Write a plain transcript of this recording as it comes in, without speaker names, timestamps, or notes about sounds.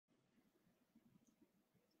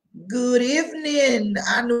Good evening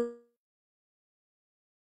and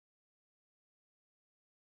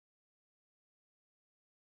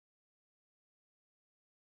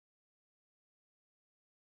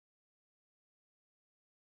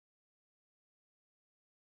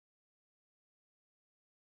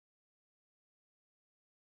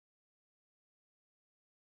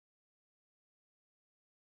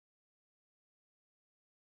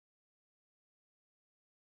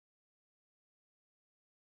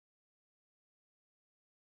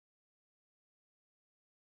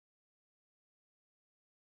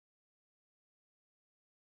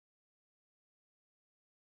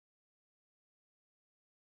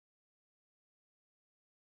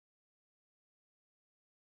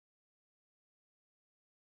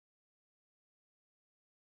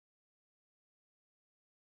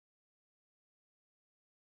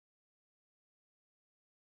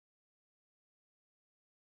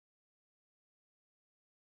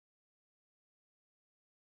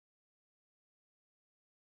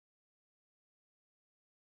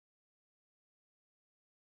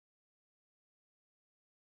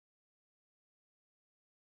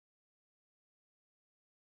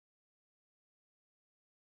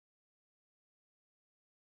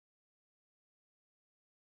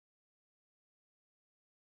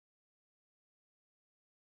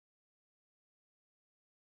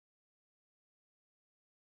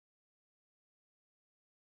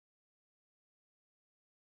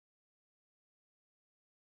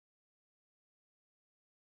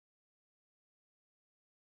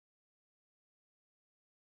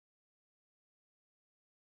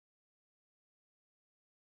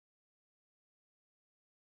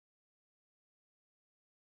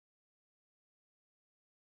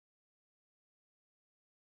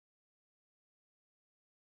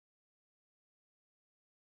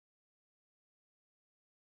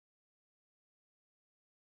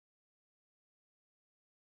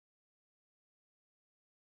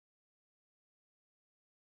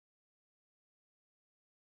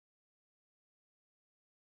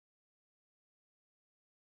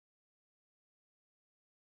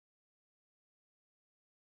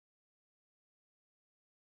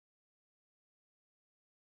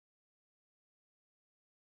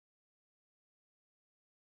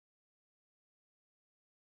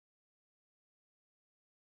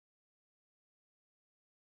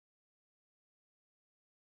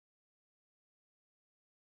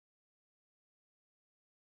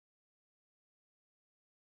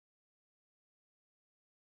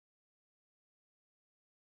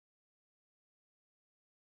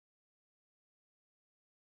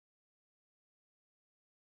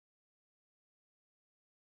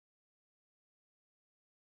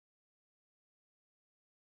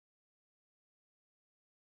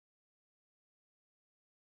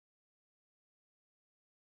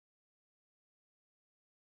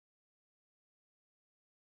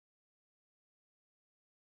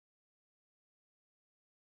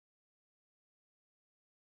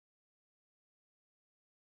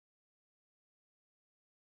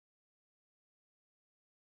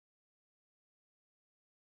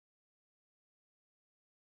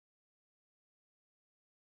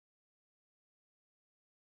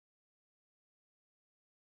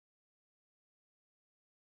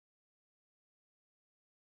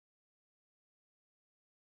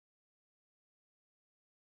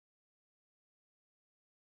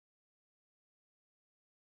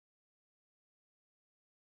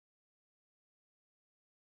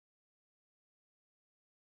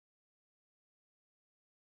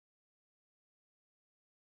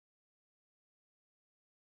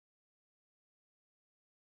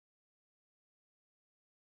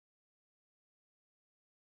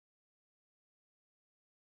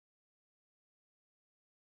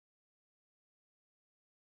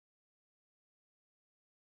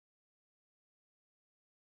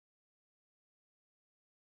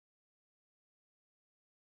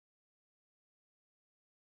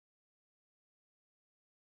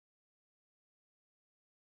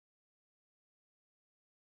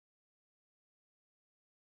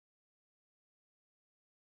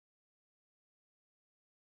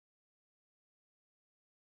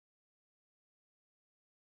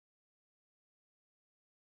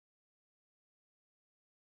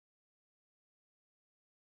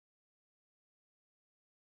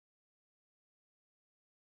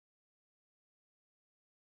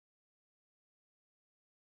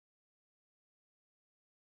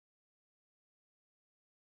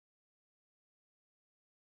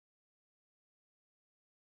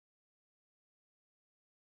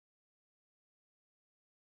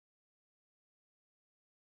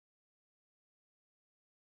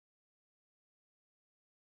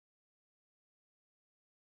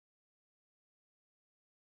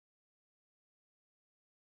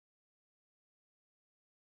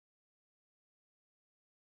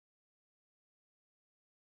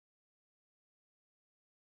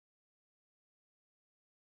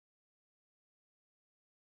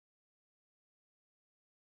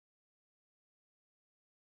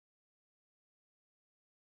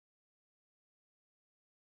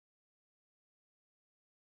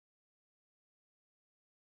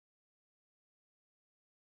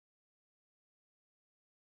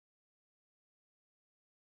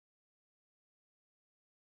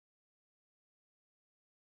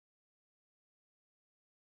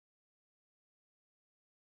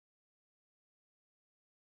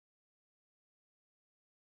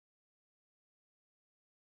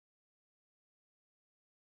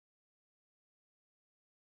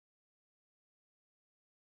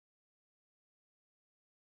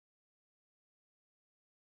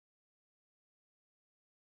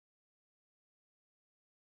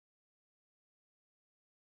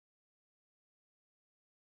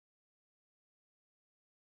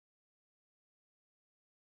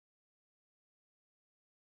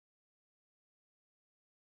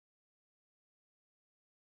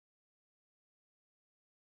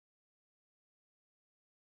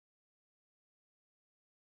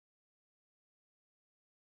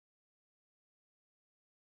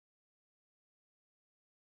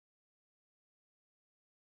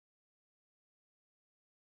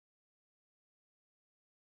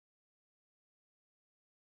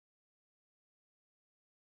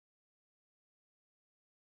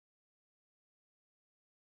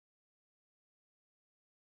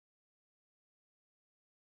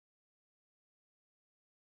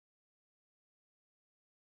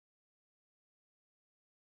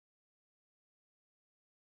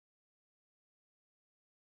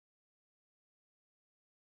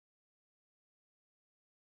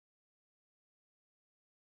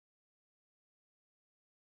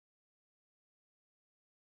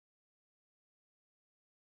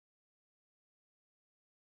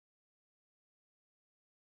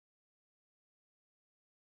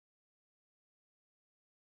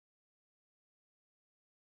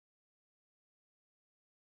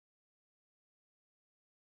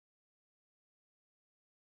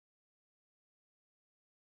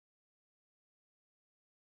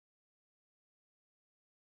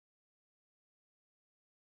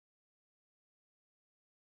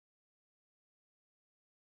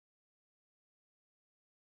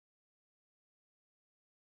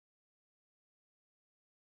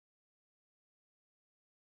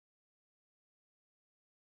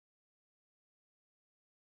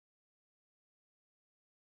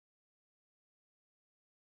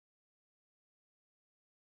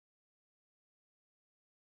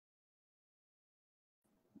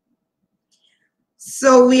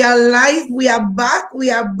So we are live, we are back,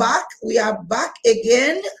 we are back, we are back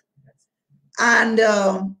again. And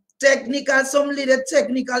some little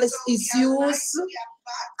technical issues.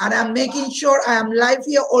 And I'm making sure I am live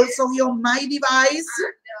here also here on my device.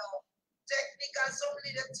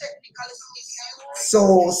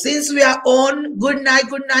 So since we are on, good night,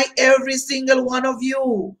 every single one of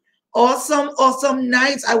you. Awesome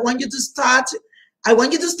nights. I want you to start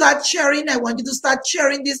sharing. I want you to start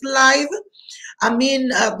sharing this live. I mean,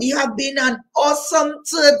 we have been an awesome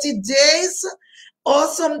 30 days.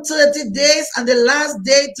 Awesome 30 days. And the last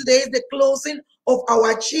day today is the closing of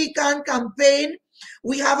our Chicken campaign.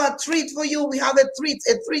 We have a treat for you. We have a treat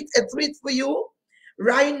for you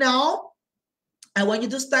right now. I want you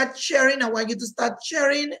to start sharing. I want you to start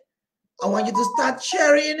sharing. We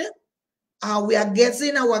are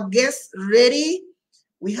getting our guests ready.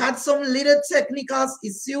 We had some little technical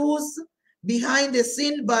issues behind the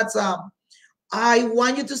scene, but I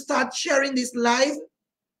want you to start sharing this live.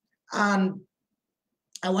 And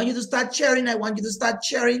I want you to start sharing. I want you to start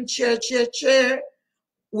sharing, share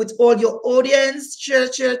with all your audience. Share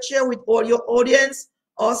with all your audience.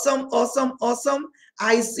 Awesome.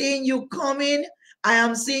 I see you coming. I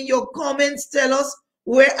am seeing your comments. Tell us,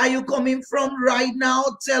 where are you coming from right now?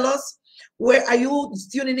 Tell us, where are you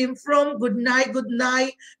tuning in from? Good night,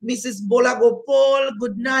 Mrs. Bolagopol.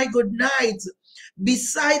 Good night.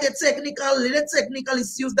 Beside the little technical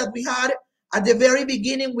issues that we had at the very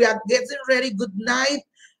beginning, we are getting ready. Good night,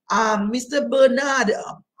 Mr. Bernard.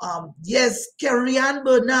 Yes, Carrie-Ann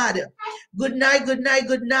Bernard. Good night. Good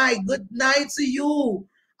night to you,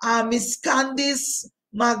 Miss Candice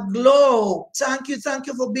Maglow. Thank you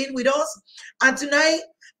for being with us. And tonight,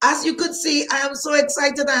 as you could see, I am so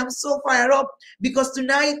excited. I am so fired up because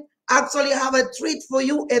tonight, actually, I have a treat for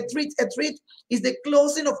you. A treat is the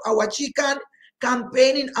closing of our Chicken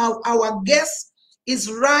campaigning. Our guest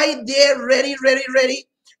is right there, ready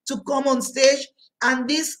to come on stage. And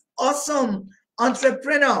this awesome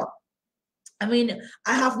entrepreneur, I mean,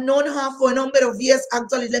 I have known her for a number of years.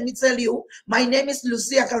 Actually, let me tell you, my name is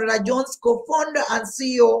Lucia Carrera Jones, co-founder and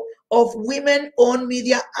CEO of Women-Owned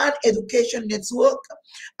Media and Education Network.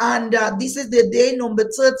 And this is the day number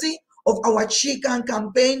 30 of our Chicken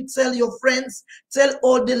campaign. Tell your friends, tell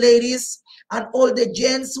all the ladies and all the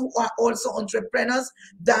gents who are also entrepreneurs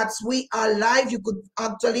that we are live. You could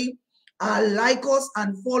actually like us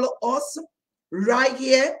and follow us right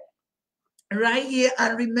here.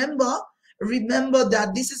 And remember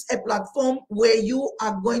that this is a platform where you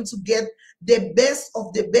are going to get the best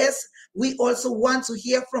of the best. We also want to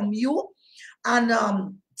hear from you. And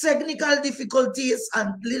technical difficulties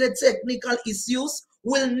and little technical issues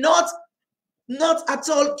will not at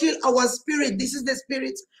all kill our spirit. This is the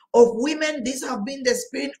spirit of women. This have been the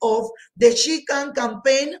spirit of the Chicken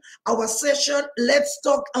campaign, our session, Let's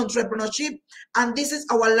Talk Entrepreneurship. And this is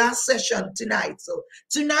our last session tonight. So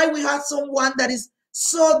tonight we have someone that is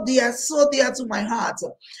so dear to my heart.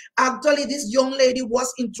 Actually, this young lady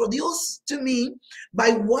was introduced to me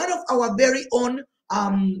by one of our very own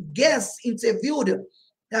guests interviewed,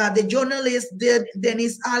 the journalist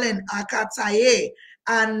Denise Allen Akataye.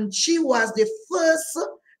 And she was the first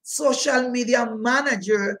social media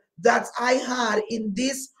manager that I had in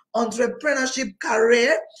this entrepreneurship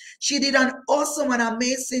career. She did an awesome and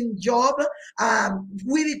amazing job.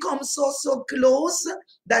 We become so close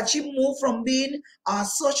that she moved from being a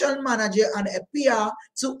social manager and a PR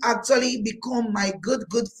to actually become my good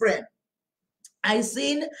friend. I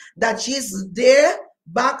seen that she's there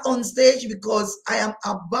back on stage because I am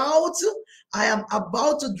about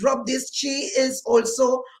to drop this. She is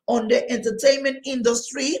also on the entertainment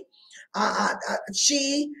industry.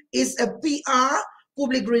 She is a PR,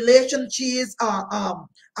 public relations. She is a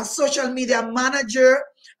social media manager.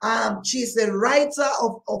 She's a writer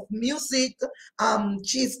of music.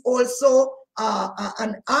 She's also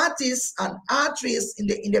an artist, an actress in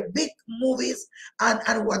the big movies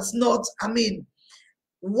and what's not. I mean,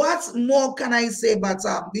 what more can I say? But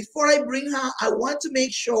before I bring her, I want to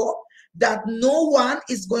make sure that no one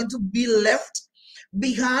is going to be left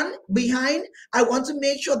behind. I want to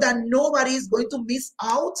make sure that nobody is going to miss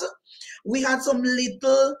out. We had some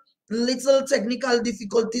little technical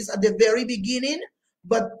difficulties at the very beginning,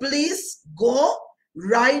 but please go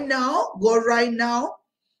right now. Welcome,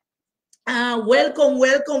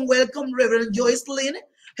 Reverend Joycelyn.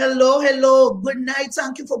 Hello. Good night.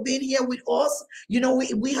 Thank you for being here with us. You know,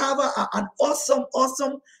 we have an awesome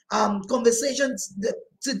conversation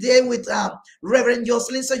today with Reverend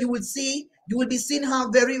Joycelyn. So you will be seeing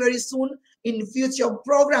her very soon in future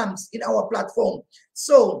programs in our platform.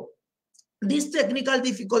 So these technical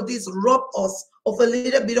difficulties rob us of a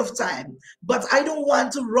little bit of time, but I don't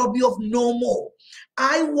want to rob you of no more.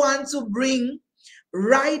 I want to bring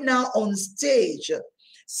right now on stage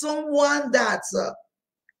someone that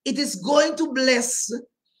it is going to bless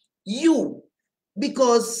you,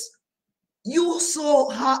 because you saw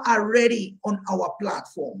her already on our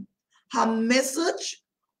platform. Her message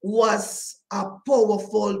was a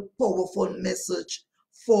powerful, powerful message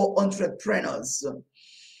for entrepreneurs.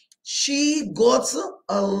 She got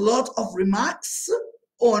a lot of remarks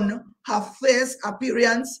on her first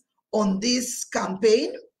appearance on this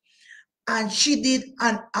campaign, and she did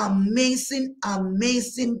an amazing,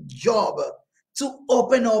 amazing job to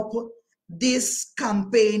open up this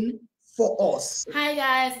campaign for us. Hi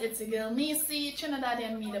guys, it's your girl Neicy,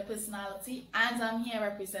 Trinidadian media personality, and I'm here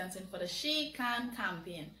representing for the She Can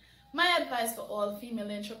campaign. My advice for all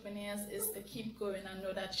female entrepreneurs is to keep going and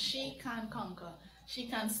know that she can conquer. She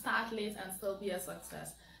can start late and still be a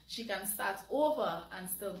success. She can start over and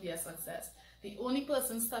still be a success. The only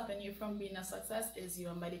person stopping you from being a success is you,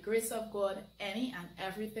 and by the grace of God, any and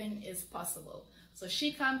everything is possible. So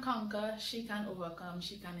she can conquer, she can overcome,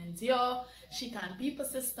 she can endure, she can be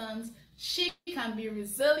persistent, she can be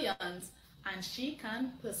resilient, and she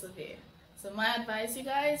can persevere. So my advice, you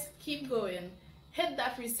guys, keep going. Hit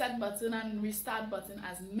that reset button and restart button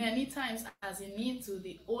as many times as you need to.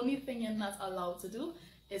 The only thing you're not allowed to do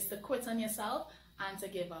is to quit on yourself and to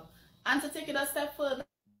give up. And to take it a step further,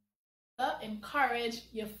 encourage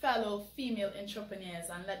your fellow female entrepreneurs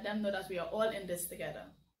and let them know that we are all in this together.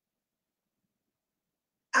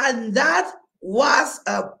 And that was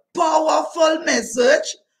a powerful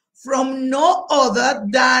message from no other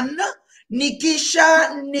than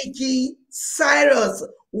Nekisha Cyrus.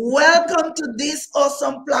 Welcome to this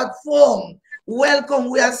awesome platform. Welcome.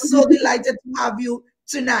 We are so delighted to have you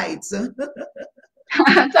tonight.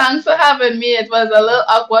 Thanks for having me. It was a little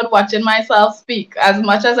awkward watching myself speak. As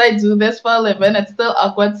much as I do this for a living, it's still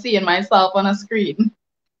awkward seeing myself on a screen.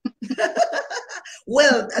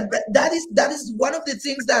 Well, that is one of the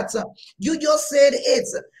things that you just said.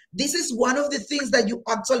 This is one of the things that you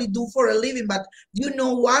actually do for a living. But you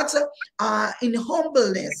know what? In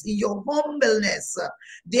humbleness, in your humbleness,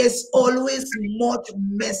 there's always much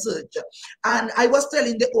message. And I was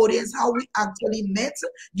telling the audience how we actually met.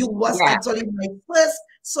 You was actually my first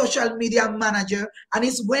social media manager, and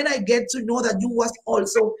it's when I get to know that you was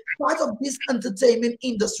also part of this entertainment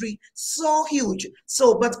industry, so huge.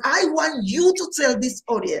 So, but I want you to tell this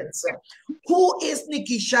audience, who is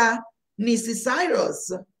Nekisha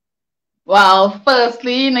Cyrus? Well,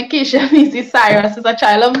 firstly, Nekisha Cyrus is a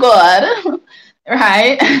child of God,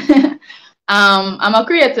 right? I'm a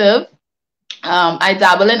creative. I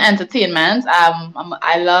dabble in entertainment.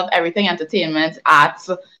 I love everything entertainment,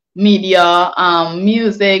 arts, media,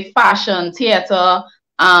 music, fashion, theater.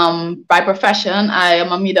 By profession, I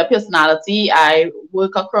am a media personality. I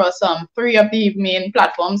work across 3 of the main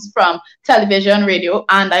platforms, from television, radio,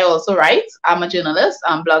 and I also write. I'm a journalist,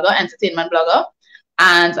 blogger, entertainment blogger.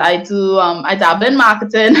 And I dabble in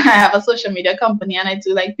marketing. I have a social media company, and I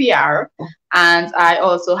do like PR. And I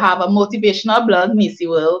also have a motivational blog, Neicy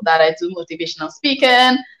World, that I do motivational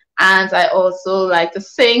speaking. And I also like to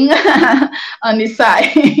sing on the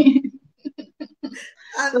side. And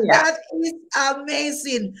so, that is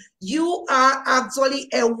amazing. You are actually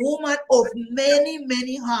a woman of many,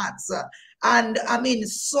 many hearts. And I mean,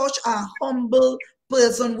 such a humble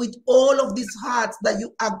person with all of these hearts that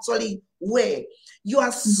you actually wear. You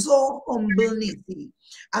are so humble, Neicy.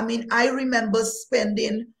 I mean, I remember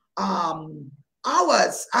spending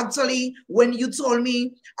hours, actually, when you told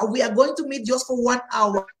me we are going to meet just for 1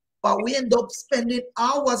 hour. But we end up spending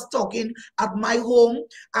hours talking at my home,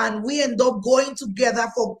 and we end up going together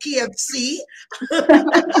for KFC.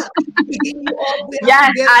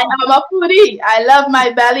 Yes, I am a foodie. I love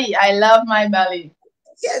my belly. I love my belly.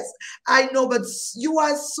 Yes, I know, but you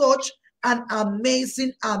are such an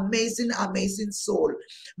amazing, amazing, amazing soul.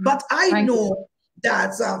 But I know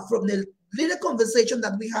that from the little conversation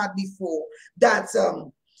that we had before, that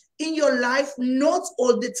in your life, not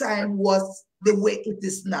all the time was the way it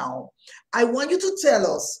is now. I want you to tell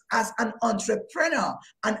us, as an entrepreneur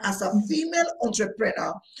and as a female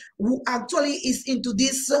entrepreneur who actually is into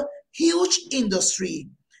this huge industry,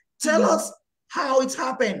 tell us how it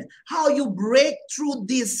happened, how you break through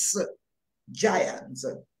this giants.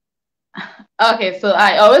 Okay, so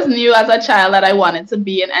I always knew as a child that I wanted to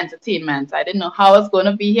be in entertainment. I didn't know how I was going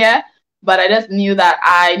to be here, but I just knew that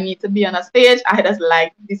I need to be on a stage. I just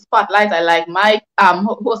like the spotlight. I like my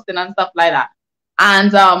hosting and stuff like that.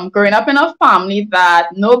 And growing up in a family that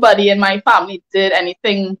nobody in my family did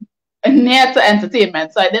anything near to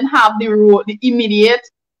entertainment. So I didn't have the immediate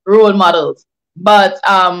role models. But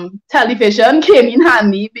television came in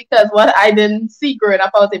handy because what I didn't see growing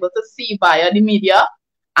up, I was able to see via the media.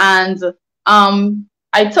 And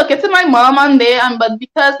I took it to my mom one day, but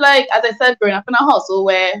because, like, as I said, growing up in a household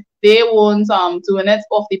where they weren't doing it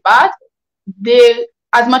off the bat, they,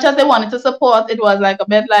 as much as they wanted to support, it was like a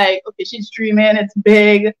bit like, okay, she's dreaming, it's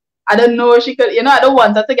big. I don't know if she could, I don't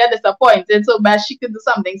want her to get disappointed, so best she could do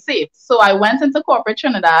something safe. So I went into corporate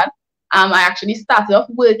Trinidad. I actually started off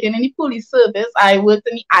working in the police service. I worked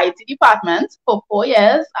in the IT department for 4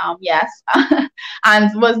 years, yes,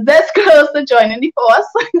 and was this close to joining the force,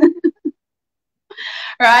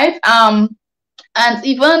 right? And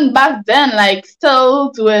even back then, like,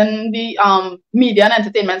 still doing the media and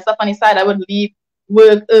entertainment stuff on the side, I would leave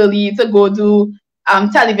work early to go do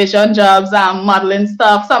television jobs, modeling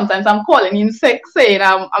stuff. Sometimes I'm calling in sick, saying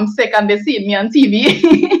I'm sick, and they see me on TV.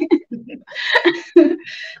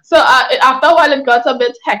 So after a while, it got a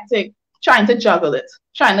bit hectic trying to juggle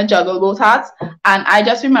both hats. And I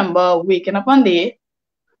just remember waking up one day,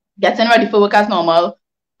 getting ready for work as normal,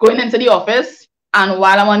 going into the office, and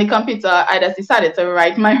while I'm on the computer, I just decided to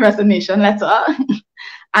write my resignation letter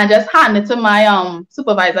and just hand it to my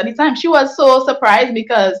supervisor at the time. She was so surprised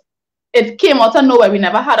because it came out of nowhere. We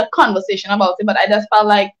never had a conversation about it, but I just felt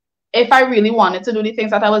like if I really wanted to do the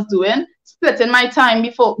things that I was doing, splitting my time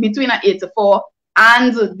between an 8 to 4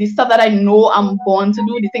 and the stuff that I know I'm born to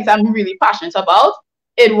do, the things I'm really passionate about,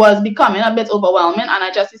 it was becoming a bit overwhelming, and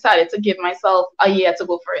I just decided to give myself a year to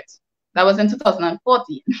go for it. That was in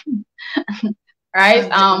 2014. Right?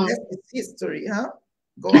 That's history, huh?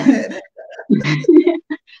 Go ahead.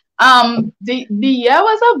 The year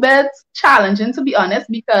was a bit challenging, to be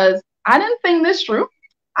honest, because I didn't think this through.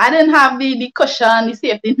 I didn't have the cushion, the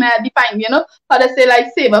safety net, the fine, how to say, like,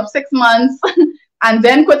 save up 6 months and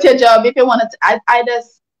then quit your job if you wanted to.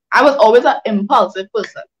 I was always an impulsive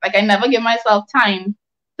person. Like, I never give myself time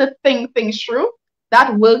to think things through.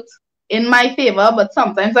 That worked in my favor, but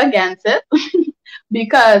sometimes against it.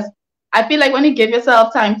 Because I feel like when you give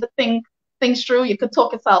yourself time to think things through, you could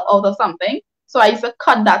talk yourself out of something. So I used to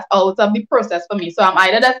cut that out of the process for me. So I'm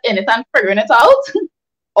either just in it and figuring it out,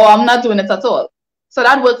 or I'm not doing it at all. So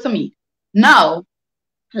that worked for me. Now,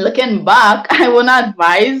 looking back, I wouldn't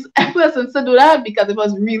advise persons to do that because it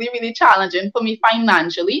was really, really challenging for me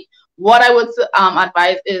financially. What I would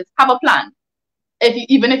advise is have a plan.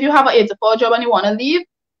 Even if you have an 8 to 4 job and you want to leave,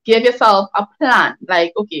 give yourself a plan.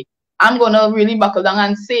 Like, okay, I'm going to really buckle down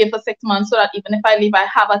and save for 6 months so that even if I leave, I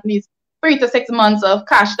have at least 3 to 6 months of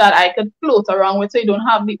cash that I could float around with, so you don't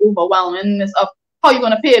have the overwhelmingness of how you're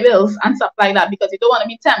going to pay bills and stuff like that, because you don't want to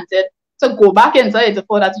be tempted to go back into it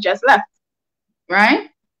before that you just left,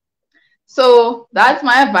 right? So that's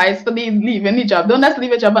my advice for leaving the job. Don't just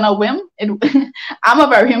leave a job on a whim. I'm a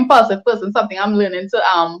very impulsive person, something I'm learning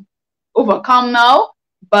to overcome now,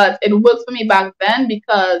 but it works for me back then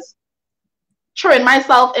because throwing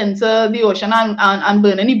myself into the ocean and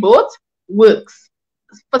burning the boat works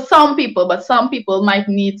for some people, but some people might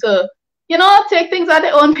need to, take things at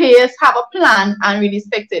their own pace, have a plan, and really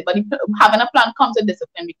stick to it. But having a plan comes with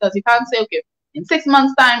discipline, because you can't say, okay, in 6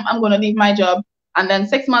 months' time, I'm going to leave my job, and then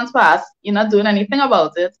 6 months pass, you're not doing anything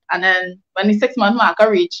about it, and then when the 6-month marker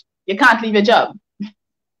reach, you can't leave your job.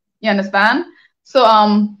 You understand? So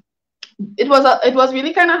it was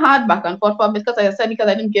really kind of hard back and forth, because I said, because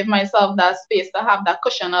I didn't give myself that space to have that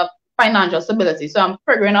cushion of financial stability. So I'm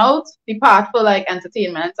figuring out the path for like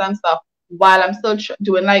entertainment and stuff while I'm still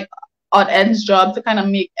doing like odd ends job to kind of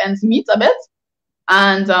make ends meet a bit.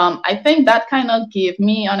 And I think that kind of gave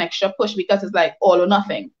me an extra push, because it's like all or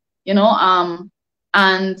nothing,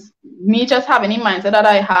 and me just having the mindset that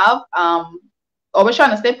I have, always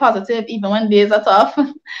trying to stay positive even when days are tough.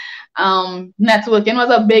 Networking was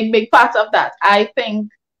a big part of that. I think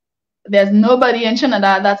there's nobody in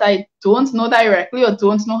Trinidad that I don't know directly or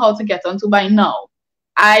don't know how to get onto by now.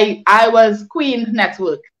 I was queen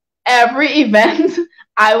network. Every event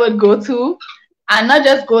I would go to, and not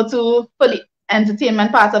just go to for the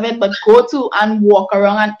entertainment part of it, but go to and walk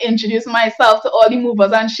around and introduce myself to all the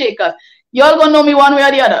movers and shakers. Y'all gonna know me one way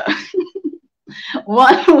or the other.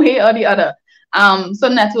 One way or the other. So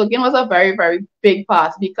networking was a very, very big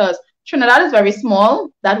part, because Trinidad is very small.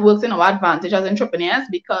 That works in our advantage as entrepreneurs,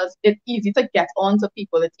 because it's easy to get on to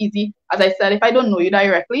people. It's easy. As I said, if I don't know you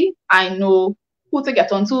directly, I know who to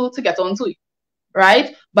get onto you,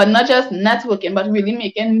 right? But not just networking, but really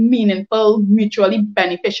making meaningful, mutually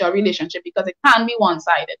beneficial relationship, because it can be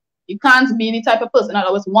one-sided. You can't be the type of person that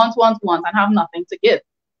always wants and have nothing to give,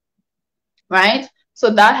 right? So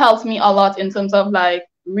that helps me a lot in terms of like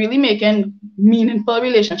really making meaningful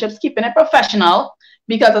relationships, keeping it professional,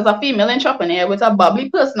 because as a female entrepreneur with a bubbly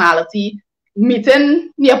personality,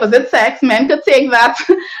 meeting the opposite sex, men could take that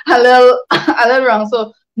a little wrong.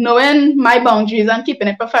 So knowing my boundaries and keeping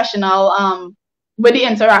it professional, with the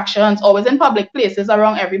interactions, always in public places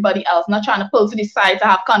around everybody else, not trying to pull to the side to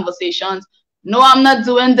have conversations. No, I'm not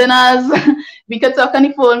doing dinners. We could talk on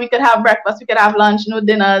the phone, we could have breakfast, we could have lunch, no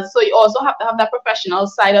dinners. So you also have to have that professional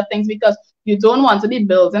side of things, because you don't want to be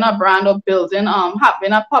building a brand or building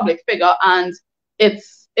having a public figure and it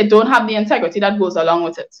don't have the integrity that goes along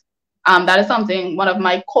with it. That is something, one of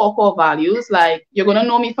my core values. Like, you're gonna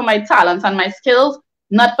know me for my talents and my skills,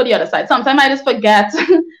 not for the other side. Sometimes I just forget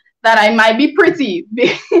that I might be pretty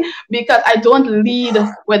because I don't lead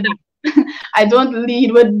with that. I don't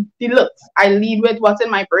lead with the looks. I lead with what's in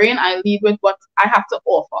my brain. I lead with what I have to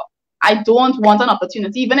offer. I don't want an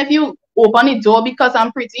opportunity. Even if you open the door because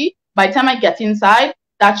I'm pretty, by the time I get inside,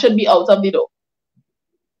 that should be out of the door.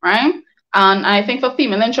 Right? And I think for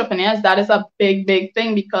female entrepreneurs, that is a big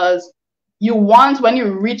thing, because you want, when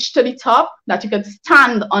you reach to the top, that you can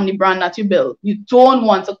stand on the brand that you build. You don't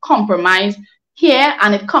want to compromise here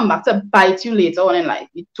and it come back to bite you later on in life.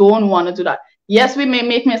 You don't want to do that. Yes, we may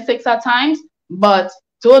make mistakes at times, but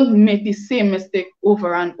don't make the same mistake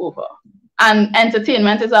over and over. And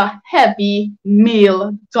entertainment is a heavy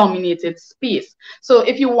male-dominated space. So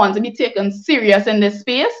if you want to be taken serious in this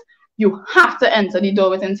space, you have to enter the door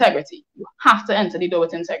with integrity. You have to enter the door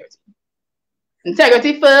with integrity.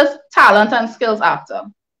 Integrity first, talent and skills after.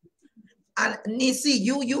 And Neicy,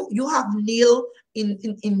 you have nailed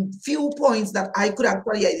in few points that I could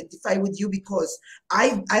actually identify with you, because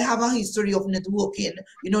I have a history of networking,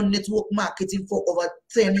 network marketing for over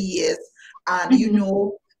 10 years. And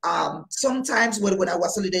sometimes when I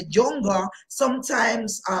was a little younger,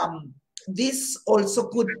 sometimes this also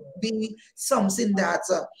could be something that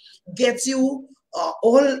gets you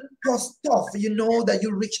all puffed off, that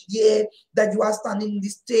you reach there, that you are standing in the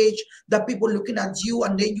stage, that people looking at you,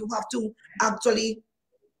 and then you have to actually,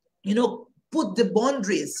 put the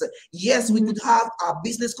boundaries. Yes, we could have a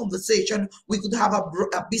business conversation, we could have a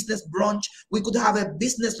business brunch, we could have a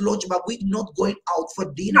business lunch, but we're not going out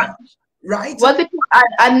for dinner, right?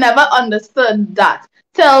 I never understood that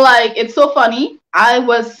till, like, it's so funny. I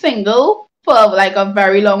was single for like a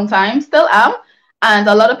very long time, still am. And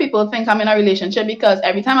a lot of people think I'm in a relationship because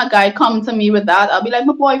every time a guy comes to me with that, I'll be like,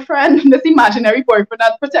 my boyfriend, this imaginary boyfriend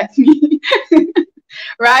that protects me.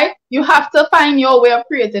 Right? You have to find your way of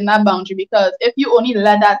creating that boundary, because if you only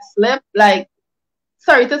let that slip, like,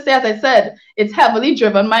 sorry to say, as I said, it's heavily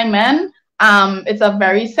driven by men. It's a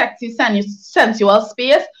very sexy, sensual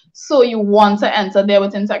space. So you want to enter there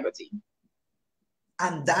with integrity.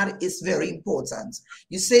 And that is very important.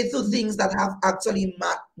 You say two things that have actually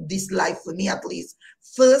marked this life for me, at least.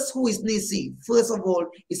 First, who is Neicy? First of all,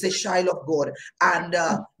 is a child of God. And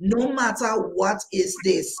no matter what is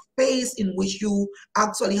the space in which you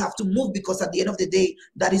actually have to move, because at the end of the day,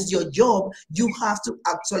 that is your job, you have to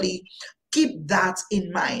actually keep that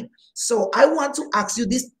in mind. So I want to ask you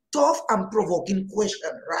this tough and provoking question,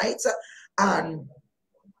 right? And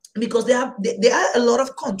because there are a lot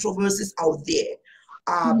of controversies out there.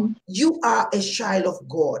 You are a child of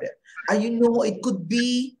God, and it could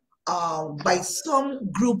be by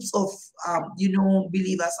some groups of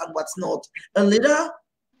believers and what's not a little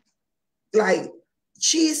like,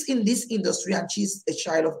 she's in this industry and she's a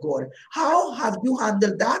child of God. How have you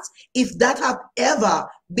handled that, if that have ever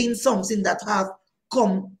been something that have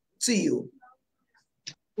come to you?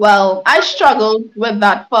 Well, I struggled with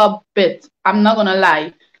that for a bit, I'm not gonna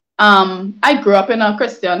lie. I grew up in a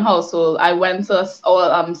Christian household. I went to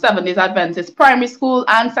 7 Days Adventist primary school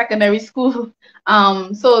and secondary school.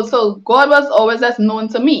 So God was always as known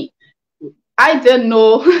to me. I didn't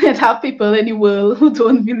know it have people in the world who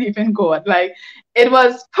don't believe in God. Like, it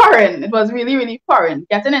was foreign. It was really foreign.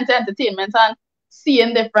 Getting into entertainment and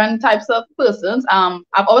seeing different types of persons.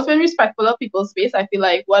 I've always been respectful of people's space. I feel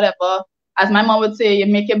like whatever, as my mom would say, you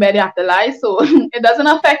make your bed, you have to lie. So it doesn't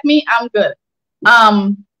affect me. I'm good.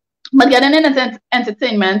 But getting into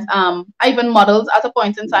entertainment, I even modeled at a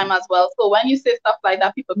point in time as well. So when you say stuff like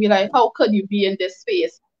that, people be like, how could you be in this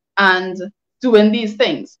space and doing these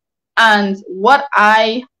things? And what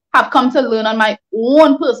I have come to learn on my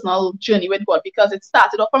own personal journey with God, because it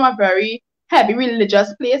started off from a very heavy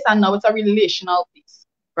religious place and now it's a relational place,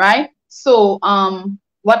 right? So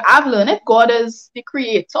what I've learned is God is the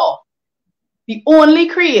creator, the only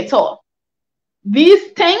creator.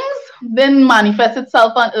 These things then manifest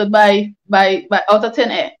itself on earth by out of thin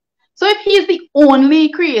air. So if he's the only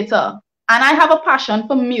creator, and I have a passion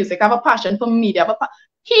for music, I have a passion for media,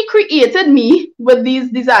 he created me with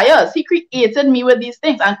these desires. He created me with these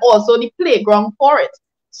things and also the playground for it.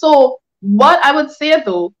 So what I would say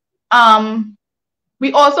though,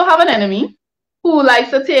 we also have an enemy who likes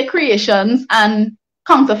to take creations and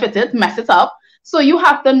counterfeit it, mess it up. So you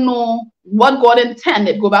have to know what God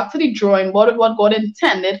intended. Go back to the drawing board with what God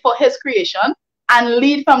intended for his creation and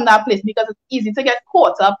lead from that place, because it's easy to get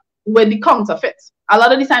caught up with the counterfeit. A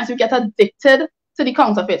lot of the times we get addicted to the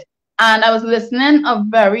counterfeit. And I was listening a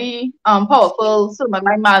very powerful sermon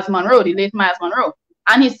by Miles Monroe, the late Miles Monroe.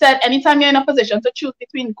 And he said, anytime you're in a position to choose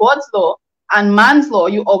between God's law and man's law,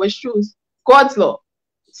 you always choose God's law.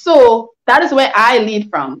 So that is where I lead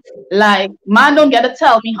from. Like, man don't get to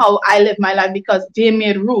tell me how I live my life because they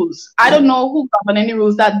made rules. I don't know who govern any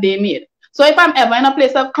rules that they made. So if I'm ever in a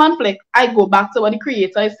place of conflict, I go back to what the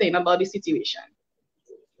creator is saying about the situation.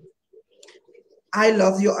 I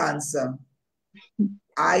love your answer.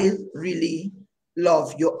 I really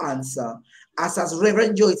love your answer. As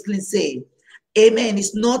Reverend Joycelyn say, amen,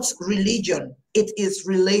 it's not religion, it is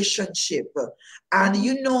relationship. And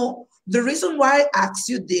you know, the reason why I ask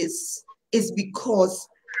you this is because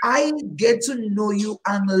I get to know you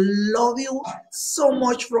and love you so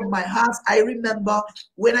much from my heart. I remember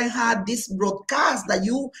when I had this broadcast that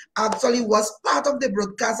you actually was part of the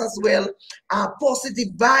broadcast as well. Positive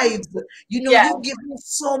vibes. You know, you give me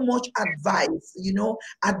so much advice, you know,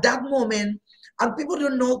 at that moment. And people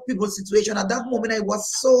don't know people's situation. At that moment, I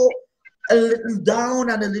was so a little down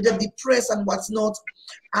and a little depressed and what's not.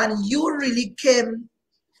 And you really came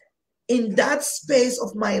in that space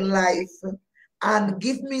of my life and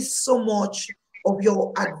give me so much of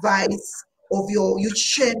your advice, you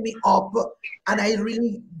cheer me up, and I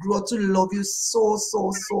really grow to love you so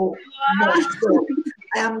much. So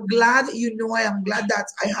I am glad, you know, I am glad that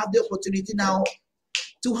I have the opportunity now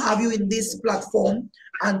to have you in this platform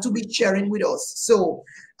and to be sharing with us. So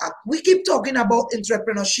we keep talking about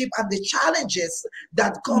entrepreneurship and the challenges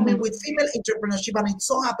that come in with female entrepreneurship, and it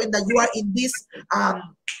so happened that you are in this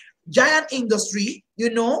giant industry, you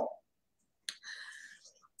know.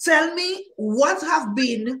 Tell me, what have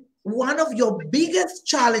been one of your biggest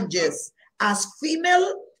challenges as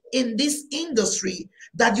female in this industry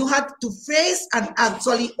that you had to face and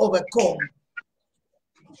actually overcome?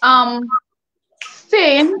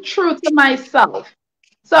 Staying true to myself.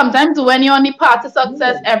 Sometimes when you're on the path to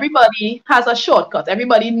success, everybody has a shortcut.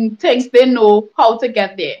 Everybody thinks they know how to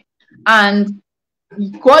get there. And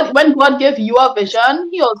God, when God gives you a vision,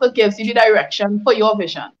 he also gives you the direction for your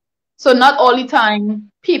vision. So not all the time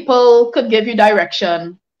people could give you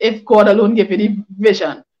direction if God alone give you the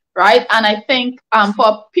vision, right? And I think for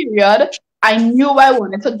a period, I knew where I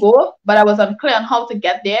wanted to go, but I was unclear on how to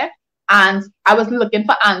get there. And I was looking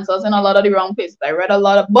for answers in a lot of the wrong places. I read a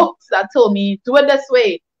lot of books that told me, do it this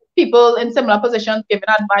way. People in similar positions giving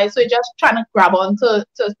advice. So you're just trying to grab onto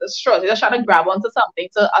the straws. You're just trying to grab onto something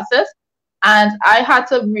to assist. And I had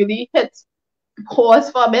to really hit pause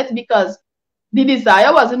for a bit because the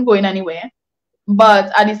desire wasn't going anywhere.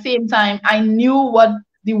 But at the same time, I knew what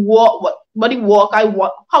the walk,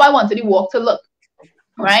 how I wanted the walk to look,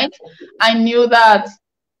 right? I knew that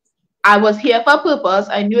I was here for a purpose.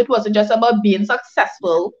 I knew it wasn't just about being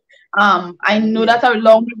successful. I knew that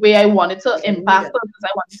along the way I wanted to impact persons. I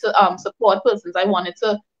wanted to support persons. I wanted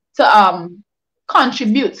to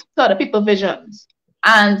contribute to other people's visions.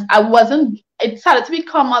 And it started to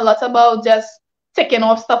become a lot about just ticking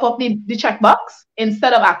off stuff off the checkbox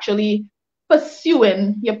instead of actually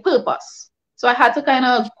pursuing your purpose. So I had to kind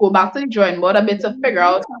of go back to the drawing board a bit to figure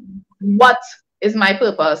out what is my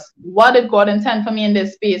purpose? What did God intend for me in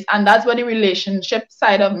this space? And that's where the relationship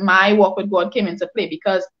side of my walk with God came into play,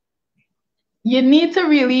 because you need to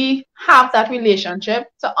really have that relationship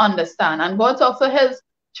to understand. And God talks to his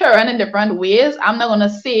children in different ways. I'm not going to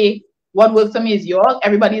say what works for me is yours.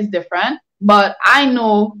 Everybody is different. But I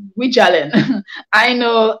know we gelling. I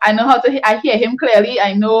know how to, I hear him clearly.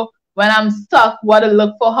 I know when I'm stuck, what to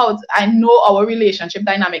look for, I know our relationship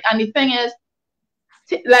dynamic. And the thing is,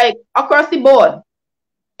 like across the board,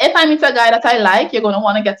 if I meet a guy that I like, you're going to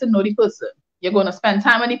want to get to know the person. You're going to spend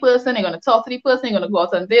time with the person. You're going to talk to the person. You're going to go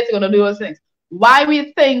out on dates. You're going to do those things. Why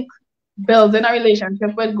we think building a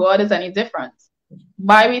relationship with God is any different?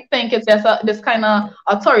 Why we think it's just this kind of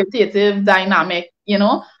authoritative dynamic, you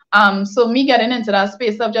know? So me getting into that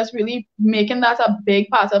space of just really making that a big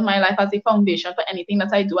part of my life as a foundation for anything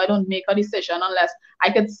that I do. I don't make a decision unless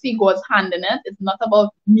I could see God's hand in it. It's not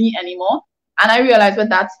about me anymore. And I realized with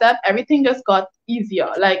that step, everything just got easier.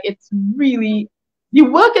 Like, it's really, the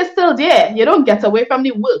work is still there. You don't get away from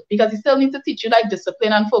the work because he still needs to teach you like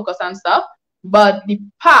discipline and focus and stuff. But the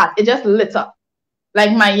path, it just lit up.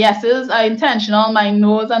 Like my yeses are intentional, my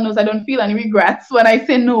no's are no's. I don't feel any regrets when I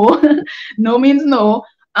say no. No means no.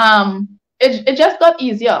 It just got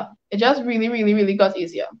easier. It just really, really, really got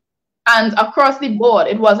easier. And across the board,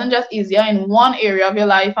 it wasn't just easier in one area of your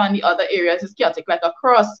life and the other areas is chaotic. Like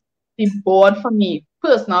across the board for me,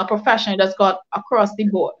 personal, professional, it just got across the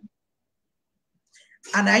board.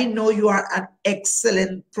 And I know you are an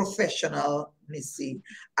excellent professional, Neicy.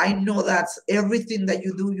 I know that everything that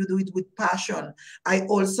you do it with passion. I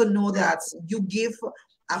also know that you give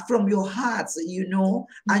from your heart, you know,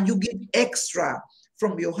 and you give extra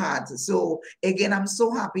from your heart. So again, I'm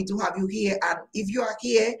so happy to have you here. And if you are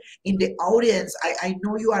here in the audience, I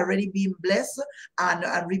know you are already being blessed. And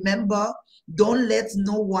remember, don't let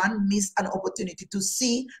no one miss an opportunity to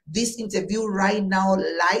see this interview right now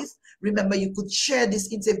live. Remember, you could share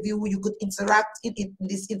this interview, you could interact in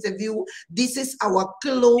this interview. This is our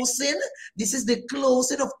closing. This is the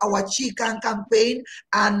closing of our She-Can campaign.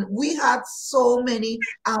 And we had so many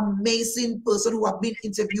amazing persons who have been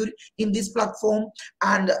interviewed in this platform.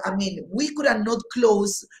 And I mean, we could have not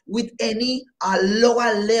closed with any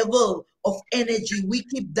lower level of energy. We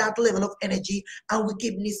keep that level of energy and we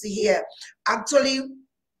keep Neicy here. Actually,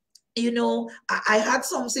 you know, I had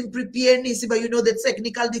something prepared, Neicy, but you know the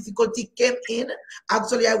technical difficulty came in.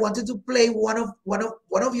 Actually, I wanted to play one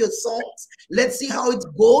of your songs. Let's see how it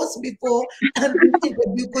goes before and this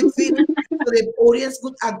interview could finish, so the audience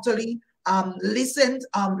could actually listen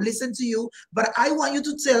to you. But I want you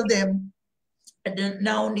to tell them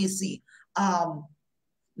now, Neicy,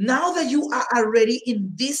 now that you are already in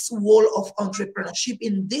this world of entrepreneurship,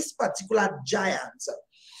 in this particular giant,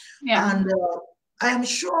 Yeah. and I am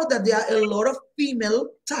sure that there are a lot of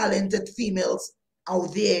talented females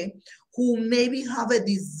out there who maybe have a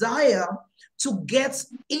desire to get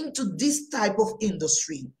into this type of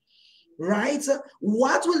industry, right?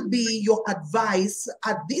 What will be your advice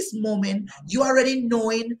at this moment? You already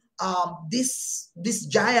knowing this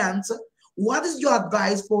giant. What is your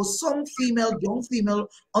advice for some young female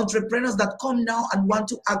entrepreneurs that come now and want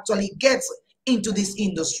to actually get into this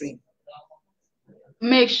industry?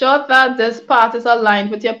 Make sure that this part is aligned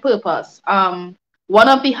with your purpose. One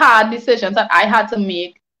of the hard decisions that I had to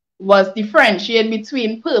make was differentiate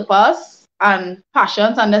between purpose and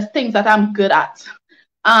passions and the things that I'm good at.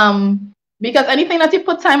 Because anything that you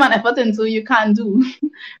put time and effort into, you can do,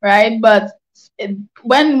 right? But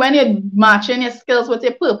when you're matching your skills with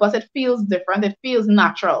your purpose, it feels different. It feels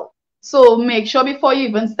natural. So make sure before you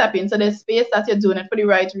even step into this space that you're doing it for the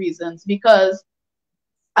right reasons. Because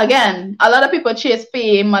again, a lot of people chase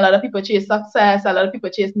fame, a lot of people chase success, a lot of people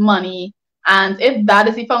chase money. And if that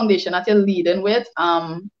is the foundation that you're leading with,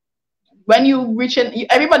 when you reach it,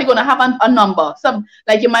 everybody gonna have a number. Some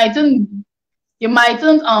like you mightn't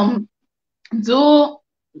do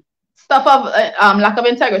stuff of lack of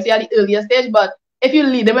integrity at the earlier stage, but if you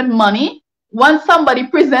lead them with money, once somebody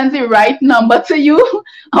presents the right number to you,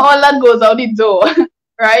 all that goes out the door,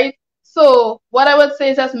 right? So what I would say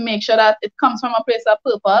is just make sure that it comes from a place of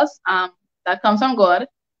purpose, that comes from God,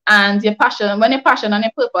 and your passion. When your passion and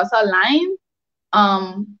your purpose align,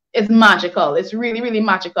 it's magical. It's really, really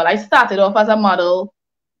magical. I started off as a model,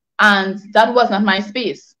 and that was not my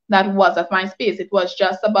space. That wasn't my space. It was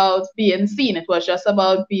just about being seen. It was just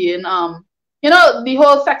about being, the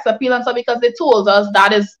whole sex appeal and stuff, because they told us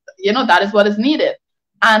that is what is needed.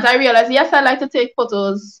 And I realized, yes, I like to take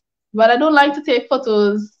photos, but I don't like to take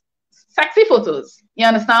photos, sexy photos. You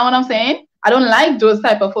understand what I'm saying? I don't like those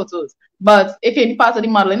type of photos. But if you're part of the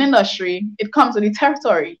modeling industry, it comes with the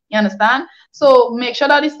territory. You understand? So make sure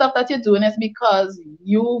that the stuff that you're doing is because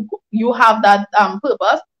you have that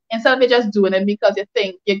purpose, instead of you just doing it because you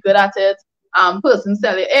think you're good at it. Person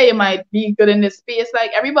tell you, hey, you might be good in this space.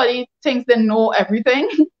 Like everybody thinks they know everything.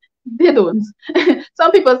 They don't.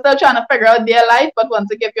 Some people still trying to figure out their life, but want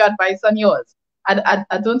to give you advice on yours. I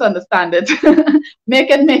don't understand it.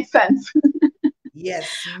 Make it make sense. Yes,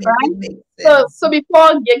 make Right? it make sense. So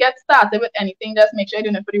before you get started with anything, just make sure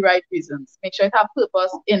you're doing it for the right reasons. Make sure it have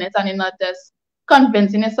purpose in it and you're not just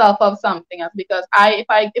convincing yourself of something else. Because if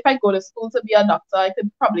I go to school to be a doctor, I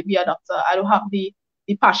could probably be a doctor. I don't have the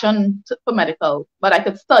passion for medical, but I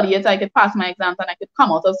could study it, I could pass my exams, and I could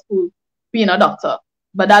come out of school being a doctor.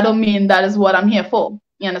 But that don't mean that is what I'm here for.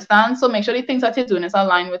 You understand? So make sure the things that you're doing is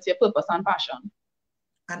aligned with your purpose and passion.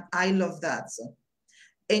 And I love that.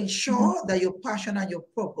 Ensure that your passion and your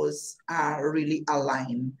purpose are really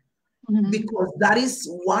aligned, because that is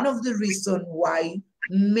one of the reasons why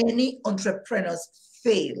many entrepreneurs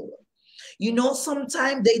fail. You know,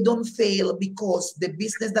 sometimes they don't fail because the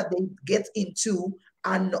business that they get into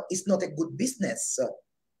is not a good business,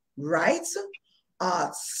 right?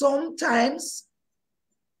 Sometimes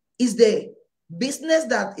Is the business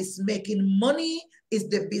that is making money, is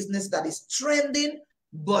the business that is trending,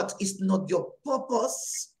 but it's not your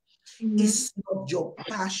purpose, it's not your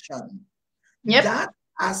passion. Yep. That,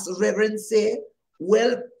 as Reverend say,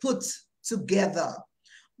 well put together.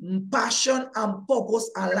 Passion and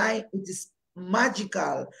purpose align, it is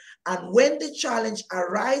magical. And when the challenge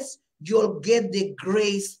arises, you'll get the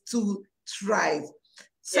grace to thrive.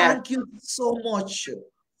 Yes. Thank you so much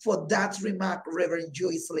for that remark, Reverend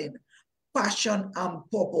Joycelyn. Passion and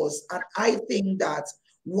purpose. And I think that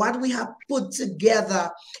what we have put together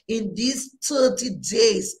in these 30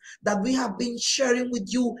 days that we have been sharing with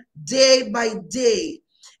you day by day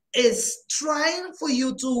is trying for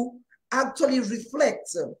you to actually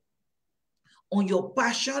reflect on your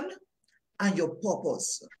passion and your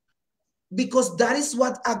purpose, because that is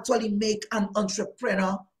what actually make an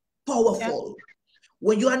entrepreneur powerful. Yeah.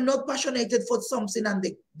 When you are not passionate for something and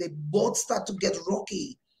the boat start to get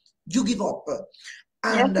rocky, you give up.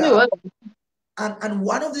 And, yes, and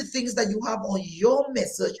one of the things that you have on your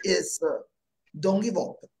message is don't give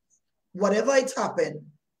up. Whatever it happened,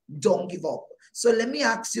 don't give up. So let me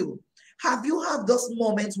ask you, have you had those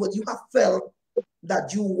moments where you have felt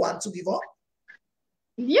that you want to give up?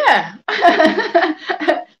 Yeah,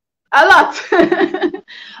 a lot.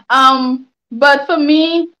 But for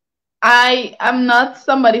me, I am not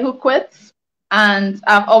somebody who quits, and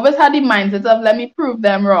I've always had the mindset of let me prove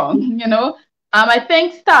them wrong, you know. I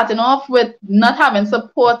think starting off with not having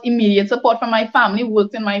support, immediate support from my family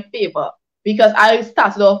worked in my favor, because I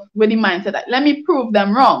started off with the mindset that let me prove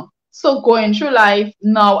them wrong. So going through life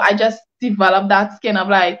now, I just developed that skin of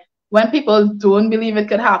like, when people don't believe it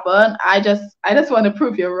could happen, I just want to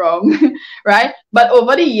prove you wrong, right? But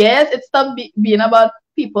over the years, it stopped being about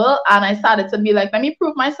people, and I started to be like, let me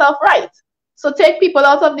prove myself right. So take people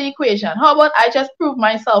out of the equation. How about I just prove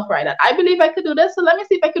myself right? That I believe I could do this, so let me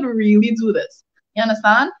see if I could really do this. You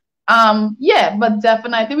understand? Yeah, but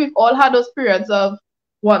definitely we've all had those periods of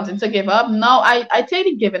wanting to give up. Now I take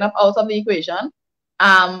the giving up out of the equation.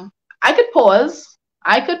 I could pause.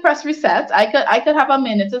 I could press reset. I could have a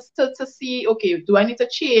minute to see, okay, do I need to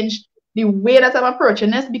change the way that I'm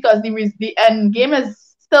approaching this? Because the end game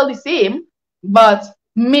is still the same, but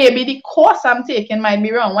maybe the course I'm taking might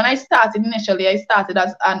be wrong. When I started initially, I started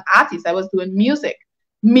as an artist. I was doing music.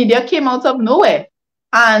 Media came out of nowhere.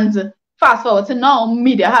 And fast forward to now,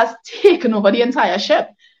 media has taken over the entire ship,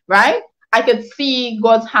 right? I could see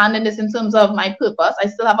God's hand in this in terms of my purpose. I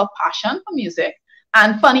still have a passion for music.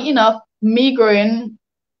 And funny enough, me growing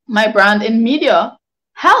my brand in media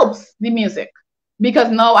helps the music,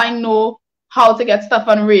 because now I know how to get stuff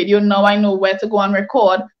on radio. Now I know where to go and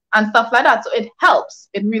record and stuff like that. So it helps.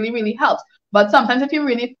 It really, really helps. But sometimes if you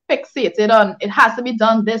really fixated on it has to be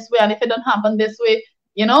done this way, and if it don't happen this way,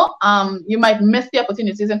 you know, you might miss the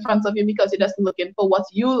opportunities in front of you because you're just looking for what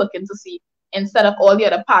you're looking to see instead of all the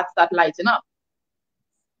other parts that lighten up.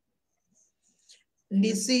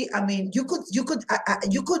 Neicy, I mean, you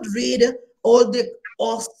could read all the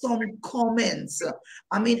awesome comments.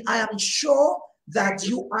 I mean, I am sure that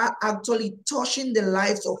you are actually touching the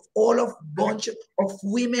lives of all of bunch of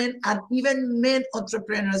women and even men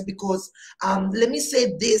entrepreneurs, because let me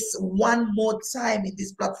say this one more time in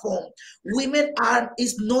this platform. Women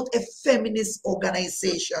is not a feminist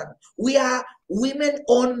organization. We are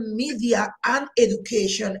women-owned media and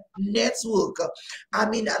education network. I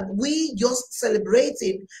mean, and we just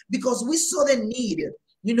celebrating because we saw the need.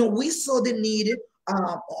 You know, we saw the need,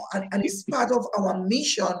 and it's part of our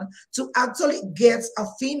mission to actually get a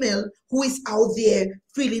female who is out there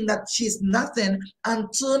feeling that she's nothing and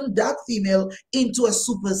turn that female into a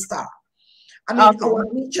superstar. I mean,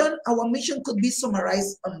 our mission could be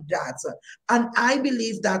summarized on that. And I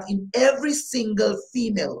believe that in every single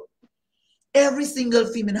female have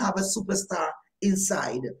a superstar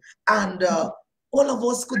inside. And all of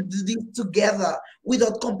us could do this together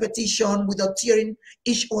without competition, without tearing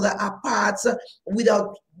each other apart,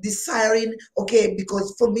 without desiring, okay,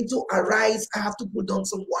 because for me to arise, I have to put down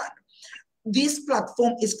someone. This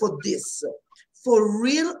platform is for this, for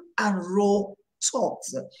real and raw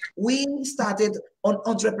talks. We started on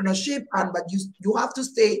entrepreneurship, but you have to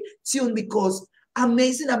stay tuned because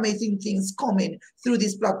amazing things coming through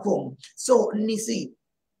this platform. So, Neicy,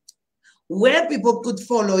 where people could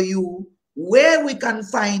follow you, where we can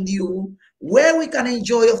find you, where we can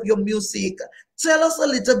enjoy of your music. Tell us a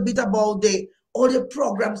little bit about all the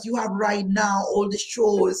programs you have right now, all the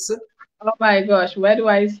shows. Oh my gosh, where do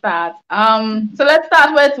I start? So let's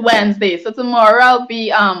start with Wednesday. So tomorrow I'll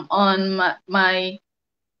be on my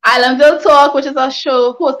Islandville Talk, which is a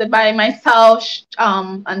show hosted by myself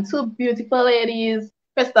and two beautiful ladies.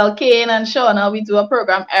 Crystal Kane and Shauna, we do a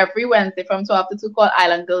program every Wednesday from 12 to 2 called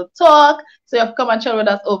Island Girl Talk. So you have to come and chill with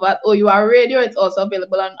us over at OUR Radio. It's also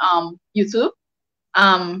available on YouTube.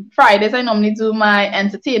 Fridays, I normally do my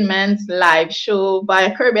entertainment live show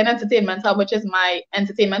via Caribbean Entertainment Hub, which is my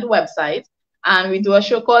entertainment website. And we do a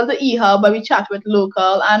show called the E-Hub, where we chat with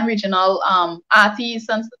local and regional artists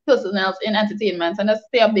and personnel in entertainment and just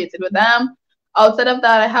stay updated with them. Outside of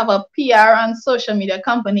that, I have a PR and social media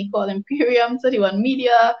company called Imperium 31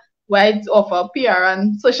 Media, where I offer PR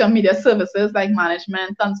and social media services like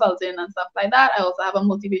management, consulting, and stuff like that. I also have a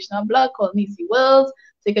motivational blog called Neicy World,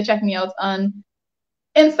 so you can check me out on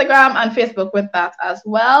Instagram and Facebook with that as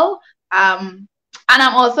well. And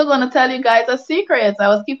I'm also going to tell you guys a secret. I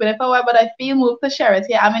was keeping it for a while, but I feel moved to share it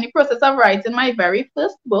here. I'm in the process of writing my very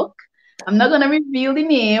first book. I'm not going to reveal the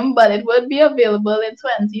name, but it will be available in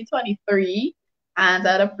 2023. And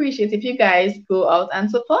I'd appreciate if you guys go out and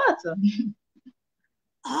support.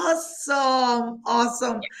 Awesome,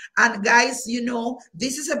 awesome. And guys, you know,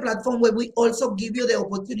 this is a platform where we also give you the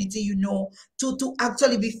opportunity, you know, to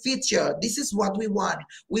actually be featured. This is what we want.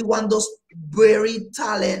 We want those buried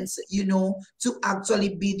talents, you know, to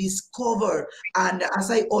actually be discovered. And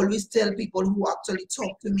as I always tell people who actually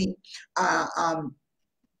talk to me, I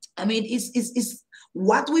mean, it's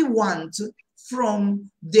what we want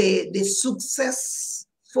from the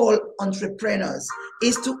successful entrepreneurs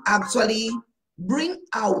is to actually bring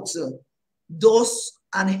out those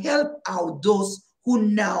and help out those who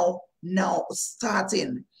now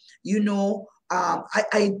starting. You know,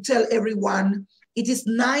 I tell everyone, it is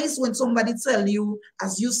nice when somebody tell you,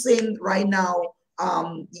 as you saying right now,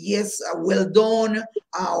 yes, well done,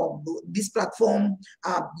 this platform,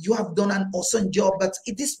 you have done an awesome job, but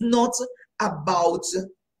it is not about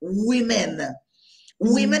women.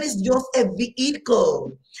 Women is just a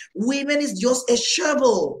vehicle. Women is just a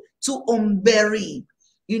shovel to unbury.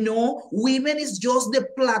 You know, women is just the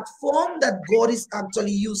platform that God is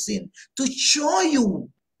actually using to show you,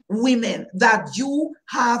 women, that you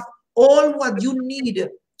have all what you need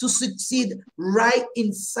to succeed right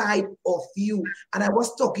inside of you. And I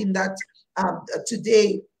was talking that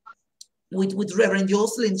today with Reverend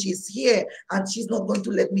Jocelyn. She's here and she's not going to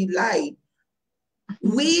let me lie.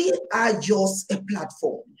 We are just a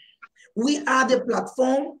platform. We are the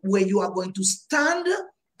platform where you are going to stand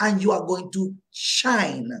and you are going to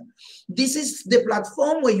shine. This is the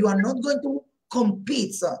platform where you are not going to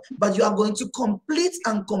compete, but you are going to complete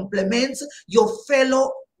and complement your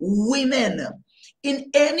fellow women in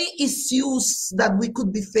any issues that we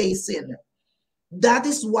could be facing. That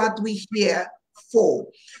is what we're here for.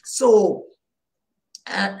 So,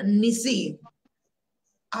 Neicy,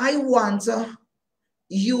 I want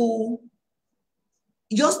you,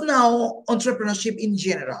 just now, entrepreneurship in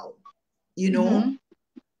general, you know,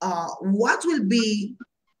 what will be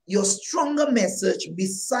your stronger message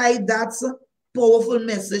beside that powerful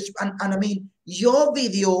message? And I mean, your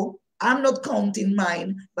video, I'm not counting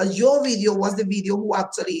mine, but your video was the video who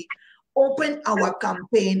actually opened our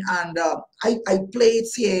campaign, and I played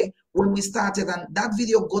here when we started, and that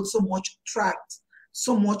video got so much tracked,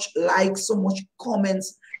 so much likes, so much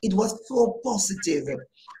comments. It was so positive.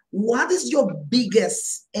 What is your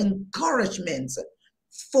biggest encouragement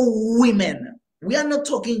for women? We are not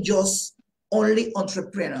talking just only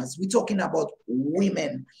entrepreneurs. We're talking about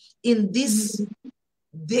women in this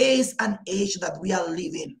days and age that we are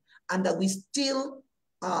living, and that we still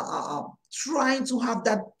trying to have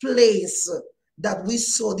that place that we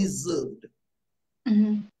so deserved.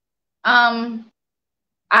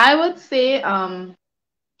 I would say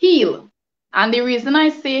heal. And the reason I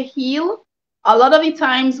say heal, a lot of the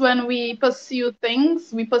times when we pursue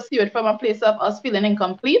things, we pursue it from a place of us feeling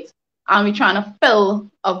incomplete, and we're trying to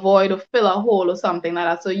fill a void or fill a hole or something like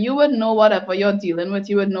that. So you would know whatever you're dealing with,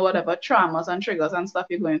 you would know whatever traumas and triggers and stuff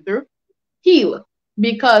you're going through. Heal,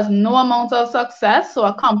 because no amount of success or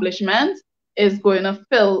accomplishment is going to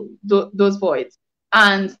fill those voids.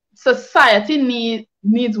 And society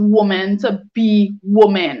needs women to be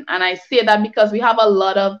women. And I say that because we have a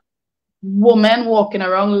lot of women walking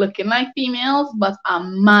around looking like females, but a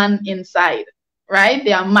man inside, right?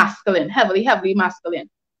 They are masculine, heavily masculine.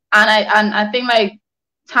 And I think like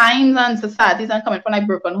times and societies and coming from like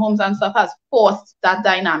broken homes and stuff has forced that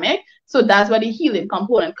dynamic. So that's where the healing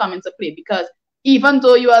component come into play, because even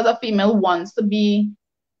though you as a female wants to be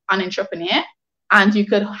an entrepreneur and you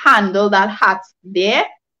could handle that hat there,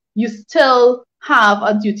 you still have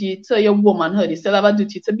a duty to your womanhood. You still have a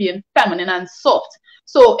duty to being feminine and soft.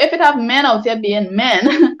 So if it have men out there being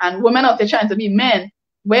men and women out there trying to be men,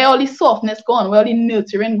 where all the softness gone, where all the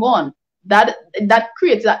nurturing gone, that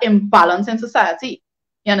creates an imbalance in society.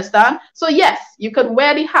 You understand? So yes, you could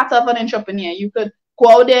wear the hat of an entrepreneur. You could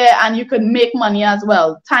go out there and you could make money as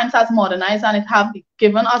well. Times has modernized and it have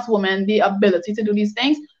given us women the ability to do these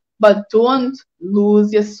things. But don't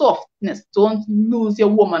lose your softness. Don't lose your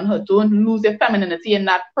womanhood. Don't lose your femininity in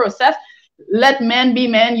that process. Let men be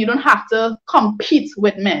men. You don't have to compete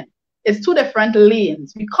with men. It's two different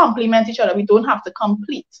lanes. We complement each other. We don't have to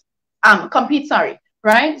compete, sorry.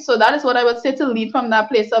 Right? So that is what I would say, to lead from that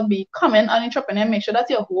place of becoming an entrepreneur. Make sure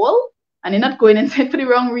that you're whole and you're not going into it for the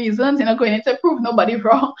wrong reasons. You're not going into prove nobody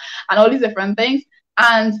wrong and all these different things.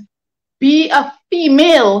 And be a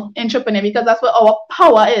female entrepreneur, because that's what our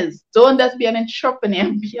power is. Don't just be an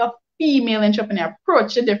entrepreneur, be a female entrepreneur.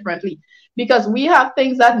 Approach it differently, because we have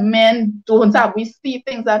things that men don't have. We see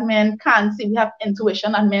things that men can't see. We have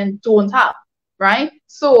intuition that men don't have, right?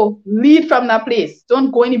 So lead from that place.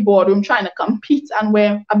 Don't go in the boardroom trying to compete and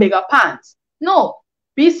wear a bigger pants. No,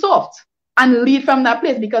 be soft and lead from that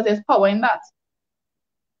place, because there's power in that.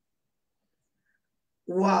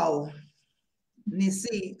 Wow.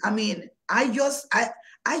 Neicy, I mean, I just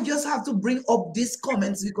have to bring up these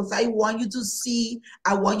comments because I want you to see,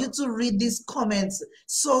 I want you to read these comments.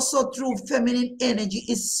 So true. Feminine energy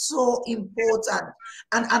is so important.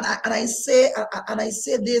 And I say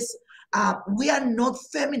this, we are not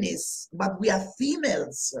feminists, but we are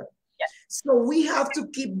females. Yeah. So we have to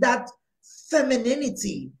keep that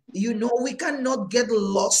femininity. You know, we cannot get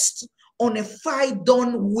lost on a fight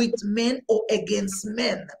done with men or against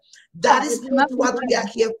men. That is not what we are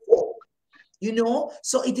here for, you know.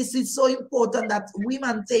 So it's so important that we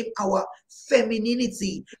maintain our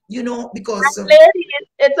femininity, you know, because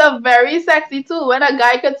it's a very sexy too. When a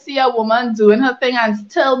guy could see a woman doing her thing and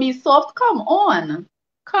still be soft, come on.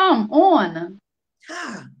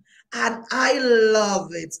 Yeah, and I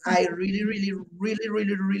love it. I really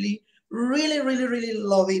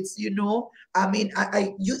love it. You know, I mean,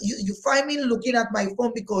 you find me looking at my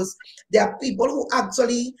phone because there are people who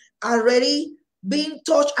actually already being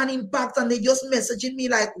touched and impacted, and they just messaging me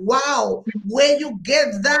like, "Wow, where you get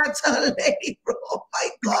that lady, bro? Oh my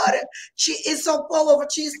God, she is so powerful.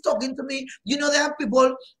 She's talking to me." You know, there are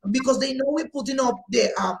people because they know we're putting up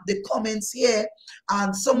the comments here,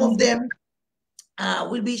 and some of them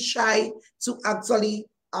will be shy to actually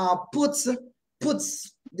put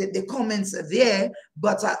the comments there,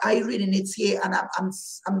 but I reading it here, and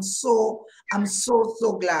I'm so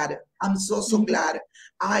glad. I'm so glad.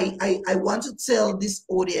 I want to tell this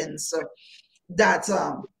audience that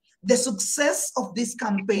the success of this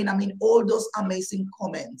campaign, I mean, all those amazing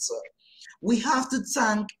comments, we have to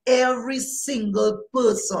thank every single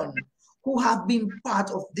person who have been part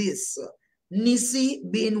of this. Neicy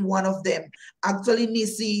being one of them. Actually,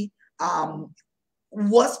 Neicy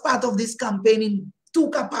was part of this campaign in two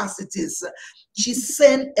capacities. She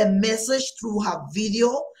sent a message through her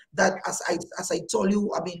video that, as I told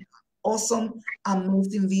you, I mean, awesome,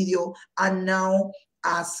 amazing video, and now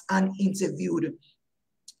as an interviewed.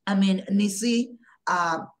 I mean, Neicy,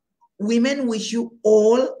 women wish you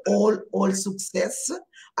all success.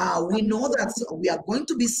 We know that we are going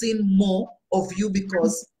to be seeing more of you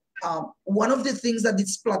because one of the things that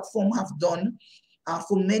this platform have done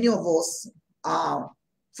for many of us,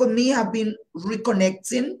 for me, have been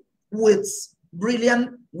reconnecting with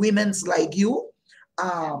brilliant women like you,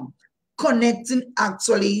 connecting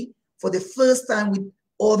actually for the first time with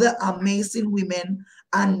other amazing women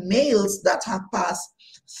and males that have passed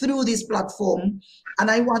through this platform. And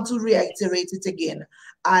I want to reiterate it again.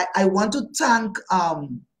 I want to thank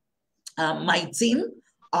my team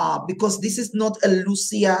because this is not a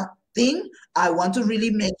Lucia thing. I want to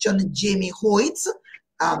really mention Jamie Hoyt.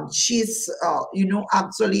 She's, you know,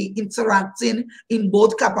 actually interacting in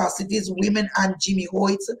both capacities, women and Jimmy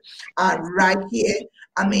Hoyt, right here.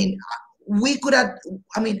 I mean, we could have,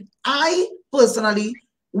 I mean, I personally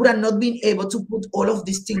would have not been able to put all of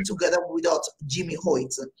this thing together without Jimmy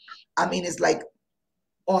Hoyt. I mean, it's like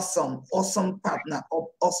awesome partner,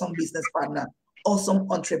 awesome business partner, awesome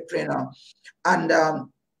entrepreneur. And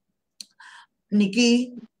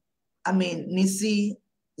Nikki, I mean, Neicy,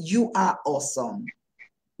 you are awesome.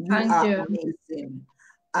 Thank you. Amazing.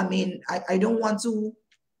 I mean, I don't want to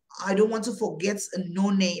forget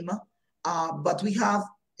no name, but we have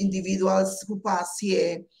individuals who pass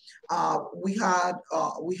here. We had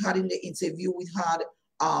in the interview, we had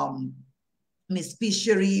Miss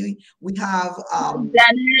Fishery, we have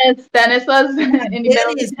Dennis was in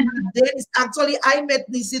the Dennis. Actually, I met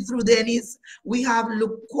Neicy through Dennis. We have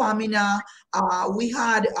Luke Kwamina. We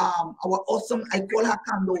had our awesome, I call her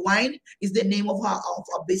Candle Wine, is the name of her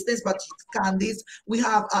business, but she's Candice. We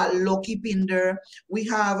have Loki Pinder. We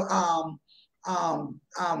have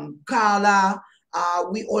Carla.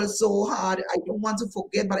 We also had, I don't want to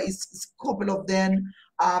forget, but it's a couple of them.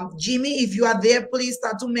 Jimmy, if you are there, please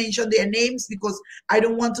start to mention their names because I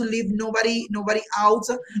don't want to leave nobody out.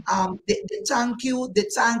 The thank you.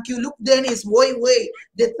 Look, Dennis, wait.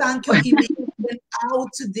 The thank you email went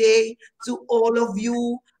out today to all of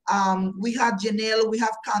you. We have Janelle, we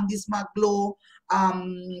have Candice McGlow,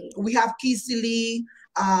 we have Kissy Lee,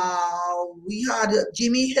 we had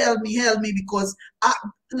Jimmy. Help me because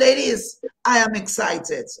ladies, I am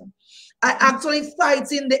excited. I actually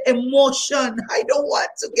fighting the emotion I don't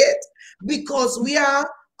want to get because we are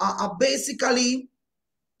basically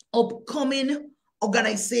upcoming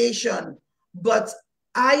organization, but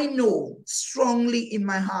I know strongly in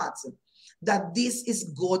my heart that this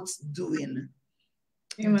is God's doing.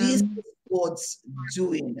 Amen. This is God's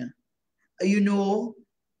doing. You know,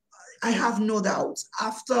 I have no doubt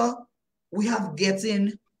after we have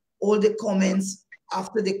getting all the comments,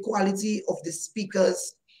 after the quality of the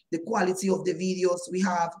speakers, the quality of the videos, we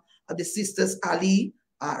have the sisters Ali,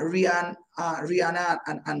 Rihanna,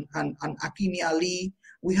 and Akimi Ali.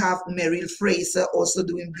 We have Meryl Fraser also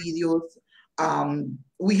doing videos.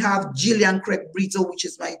 We have Jillian Craig Brito, which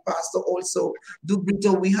is my pastor also, do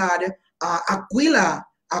Brito. We had Aquila,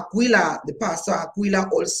 the pastor Aquila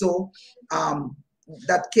also,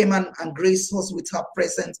 that came and graced us with her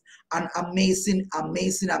presence. An amazing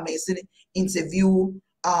interview.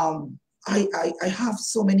 I have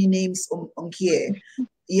so many names on here.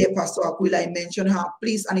 Yeah, Pastor Aquila, I mentioned her.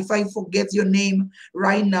 Please, and if I forget your name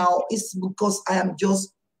right now, it's because I am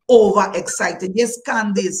just overexcited. Yes,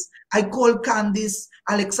 Candice. I call Candice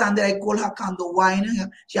Alexander. I call her Candle Wine.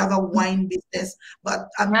 She have a wine business, but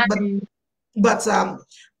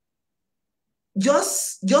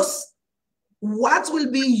just what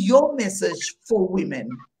will be your message for women,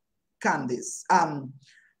 Candice?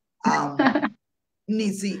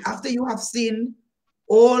 Neicy, after you have seen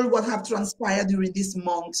all what have transpired during this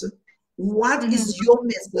month, what is your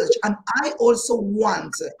message? And I also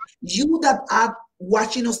want you that are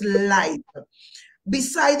watching us live,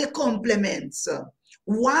 beside the compliments,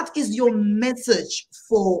 what is your message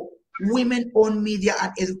for Women-Owned Media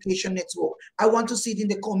and Education Network? I want to see it in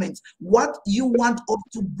the comments. What you want us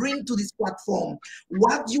to bring to this platform,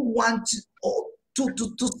 what you want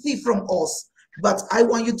to see from us. But I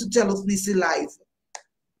want you to tell us, Neicy, live.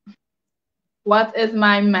 What is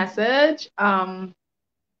my message?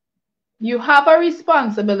 You have a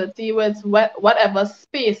responsibility with whatever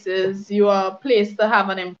spaces you are placed to have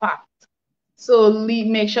an impact. So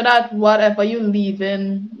make sure that whatever you leave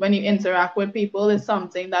in when you interact with people is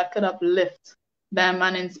something that could uplift them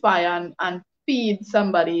and inspire and feed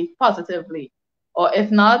somebody positively. Or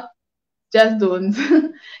if not, just don't.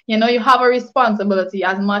 You know, you have a responsibility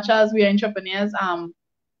as much as we are entrepreneurs.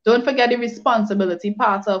 Don't forget the responsibility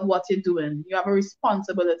part of what you're doing. You have a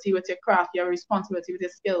responsibility with your craft. You have a responsibility with your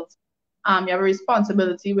skills. You have a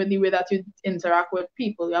responsibility with the way that you interact with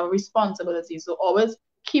people. You have a responsibility. So always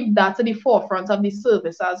keep that to the forefront of the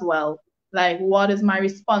service as well. Like, what is my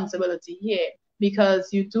responsibility here?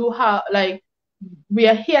 Because you do have, like, we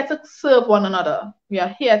are here to serve one another. We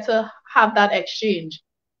are here to have that exchange.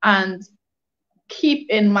 And keep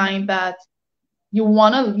in mind that you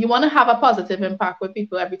wanna have a positive impact with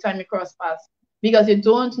people every time you cross paths, because you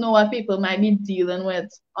don't know what people might be dealing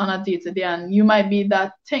with on a day-to-day, and you might be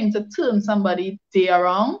that thing to turn somebody day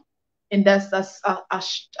around. And that's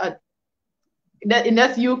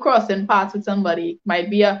you crossing paths with somebody. It might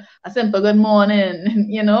be a simple good morning,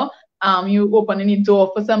 you know, you opening the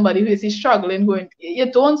door for somebody who is struggling, going,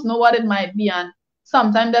 you don't know what it might be, and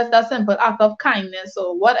sometimes that's that simple act of kindness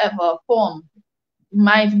or whatever form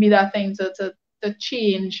might be that thing to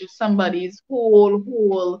change somebody's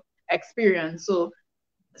whole experience. So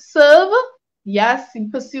serve, yes,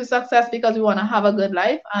 pursue success because we want to have a good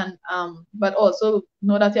life, and but also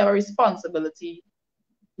know that you have a responsibility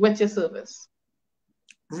with your service.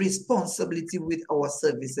 Responsibility with our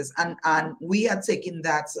services, and we are taking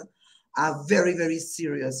that very, very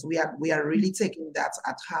serious. We are really taking that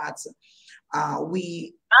at heart.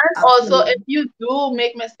 And also, if you do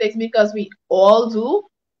make mistakes, because we all do,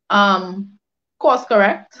 course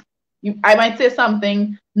correct. I might say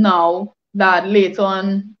something now that later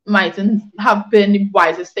on mightn't have been the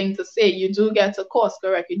wisest thing to say. You do get to course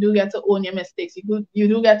correct. You do get to own your mistakes. You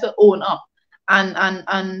do get to own up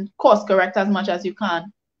and course correct as much as you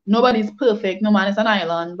can. Nobody's perfect. No man is an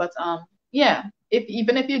island. But yeah,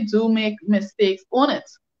 even if you do make mistakes, own it.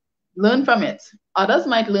 Learn from it. Others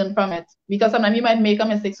might learn from it, because sometimes you might make a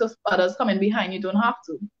mistake, so others coming behind you don't have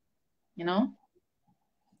to, you know.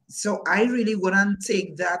 So I really want to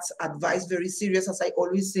take that advice very serious. As I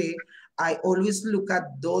always say, I always look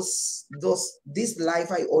at this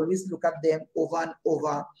life, I always look at them over and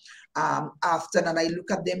over often, and I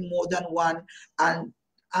look at them more than one. And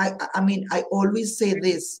I mean, I always say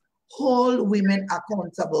this: hold women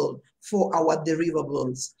accountable for our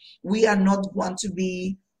deliverables. We are not going to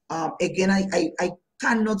be, again, I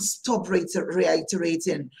cannot stop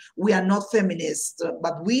reiterating, we are not feminists,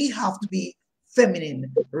 but we have to be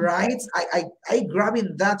feminine, right? I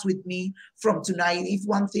grabbing that with me from tonight. If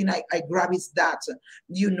one thing I grab is that,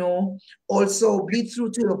 also be true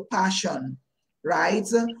to your passion, right?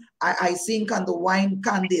 I think on the wine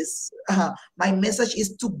candies, my message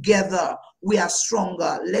is together we are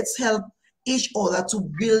stronger. Let's help each other to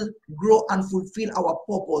build, grow, and fulfill our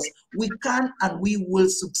purpose. We can and we will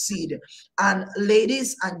succeed. And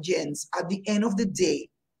ladies and gents, at the end of the day,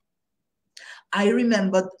 I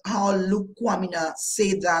remembered how Luke Kwamina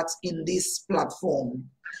said that in this platform.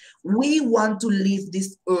 We want to leave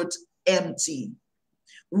this earth empty.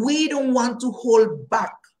 We don't want to hold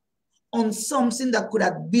back on something that could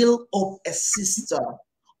have built up a sister,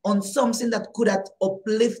 on something that could have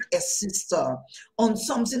uplift a sister, on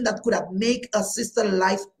something that could have make a sister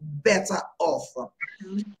life better off.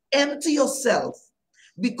 Empty yourself,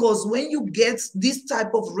 because when you get this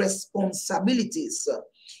type of responsibilities,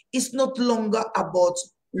 it's not longer about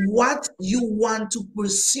what you want to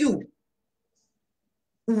pursue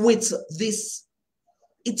with this.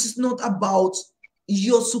 It is not about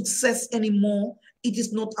your success anymore. It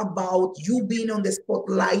is not about you being on the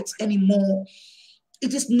spotlight anymore.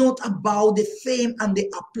 It is not about the fame and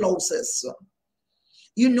the applauses.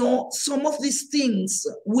 Some of these things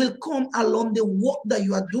will come along the work that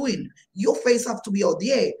you are doing. Your face have to be out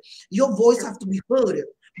there. Your voice have to be heard.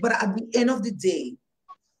 But at the end of the day,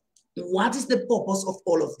 what is the purpose of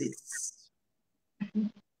all of this?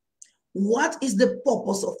 What is the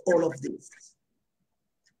purpose of all of this?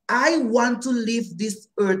 I want to leave this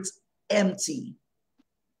earth empty.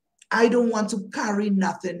 I don't want to carry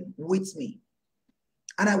nothing with me.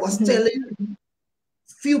 And I was telling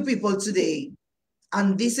few people today,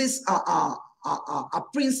 and this is a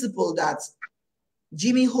principle that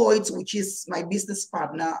Jimmy Hoyt, which is my business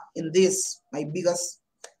partner in this, my biggest,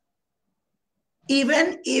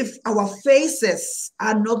 even if our faces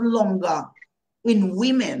are no longer in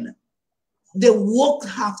women, the work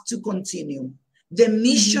have to continue. The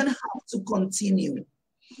mission have to continue.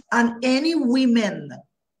 And any women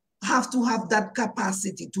have to have that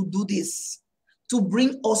capacity to do this, to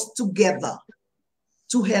bring us together,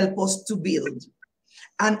 to help us to build.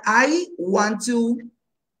 And I want to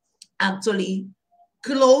actually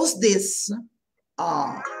close this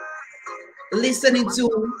listening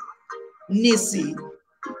to Neicy.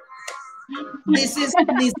 This is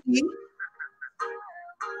Neicy.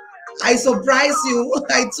 I surprised you.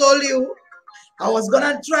 I told you I was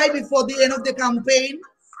gonna try before the end of the campaign.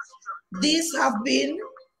 This have been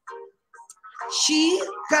She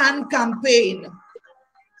Can campaign.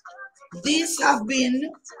 This have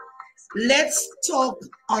been Let's Talk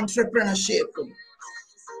Entrepreneurship.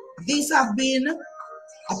 This have been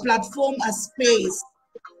a platform, a space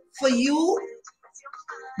for you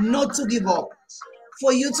not to give up,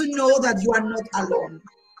 for you to know that you are not alone,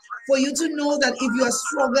 for you to know that if you are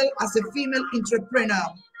struggling as a female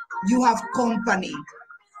entrepreneur, you have company.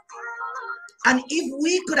 And if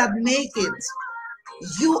we could have made it,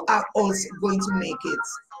 you are also going to make it.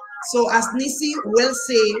 So as Neicy will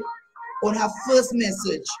say on her first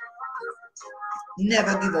message,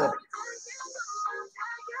 never give up.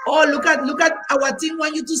 Oh, look at our team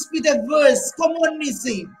want you to spit a verse. Come on,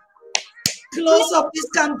 Neicy. Close up this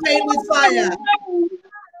campaign with fire.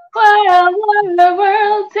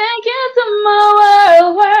 World, take it to my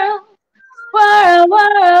world.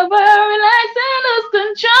 Relax and lose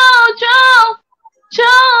control,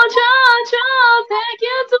 take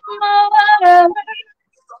you to my world.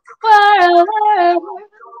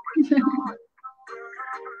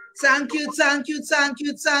 Thank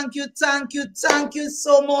you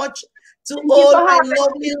so much to all my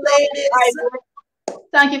lovely ladies.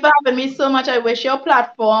 Thank you for having me so much. I wish your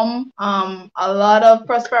platform a lot of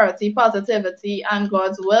prosperity, positivity, and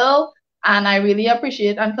God's will. And I really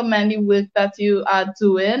appreciate and commend the work that you are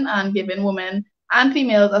doing and giving women and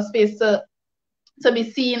females a space to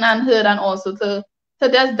be seen and heard, and also to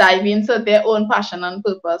just dive into their own passion and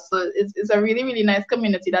purpose. So it's a really, really nice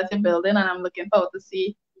community that you're building, and I'm looking forward to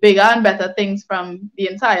see bigger and better things from the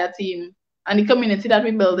entire team and the community that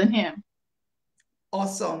we're building here.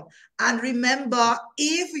 Awesome. And remember,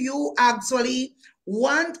 if you actually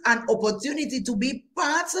want an opportunity to be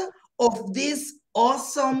part of this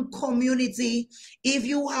awesome community. If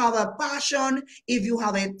you have a passion, if you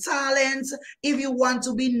have a talent, if you want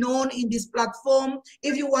to be known in this platform,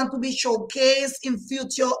 if you want to be showcased in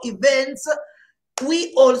future events,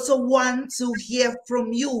 we also want to hear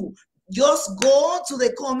from you. Just go to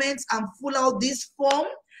the comments and fill out this form.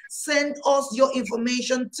 Send us your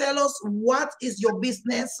information. Tell us what is your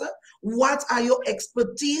business, what are your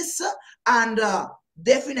expertise, and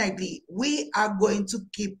definitely we are going to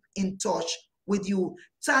keep in touch with you.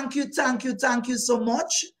 Thank you, thank you, thank you so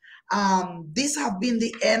much. This has been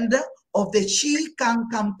the end of the She Can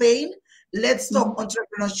campaign. Let's talk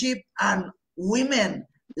entrepreneurship and women.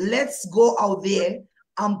 Let's go out there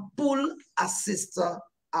and pull a sister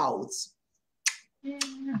out. Yeah.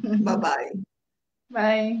 Bye-bye.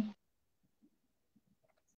 Bye.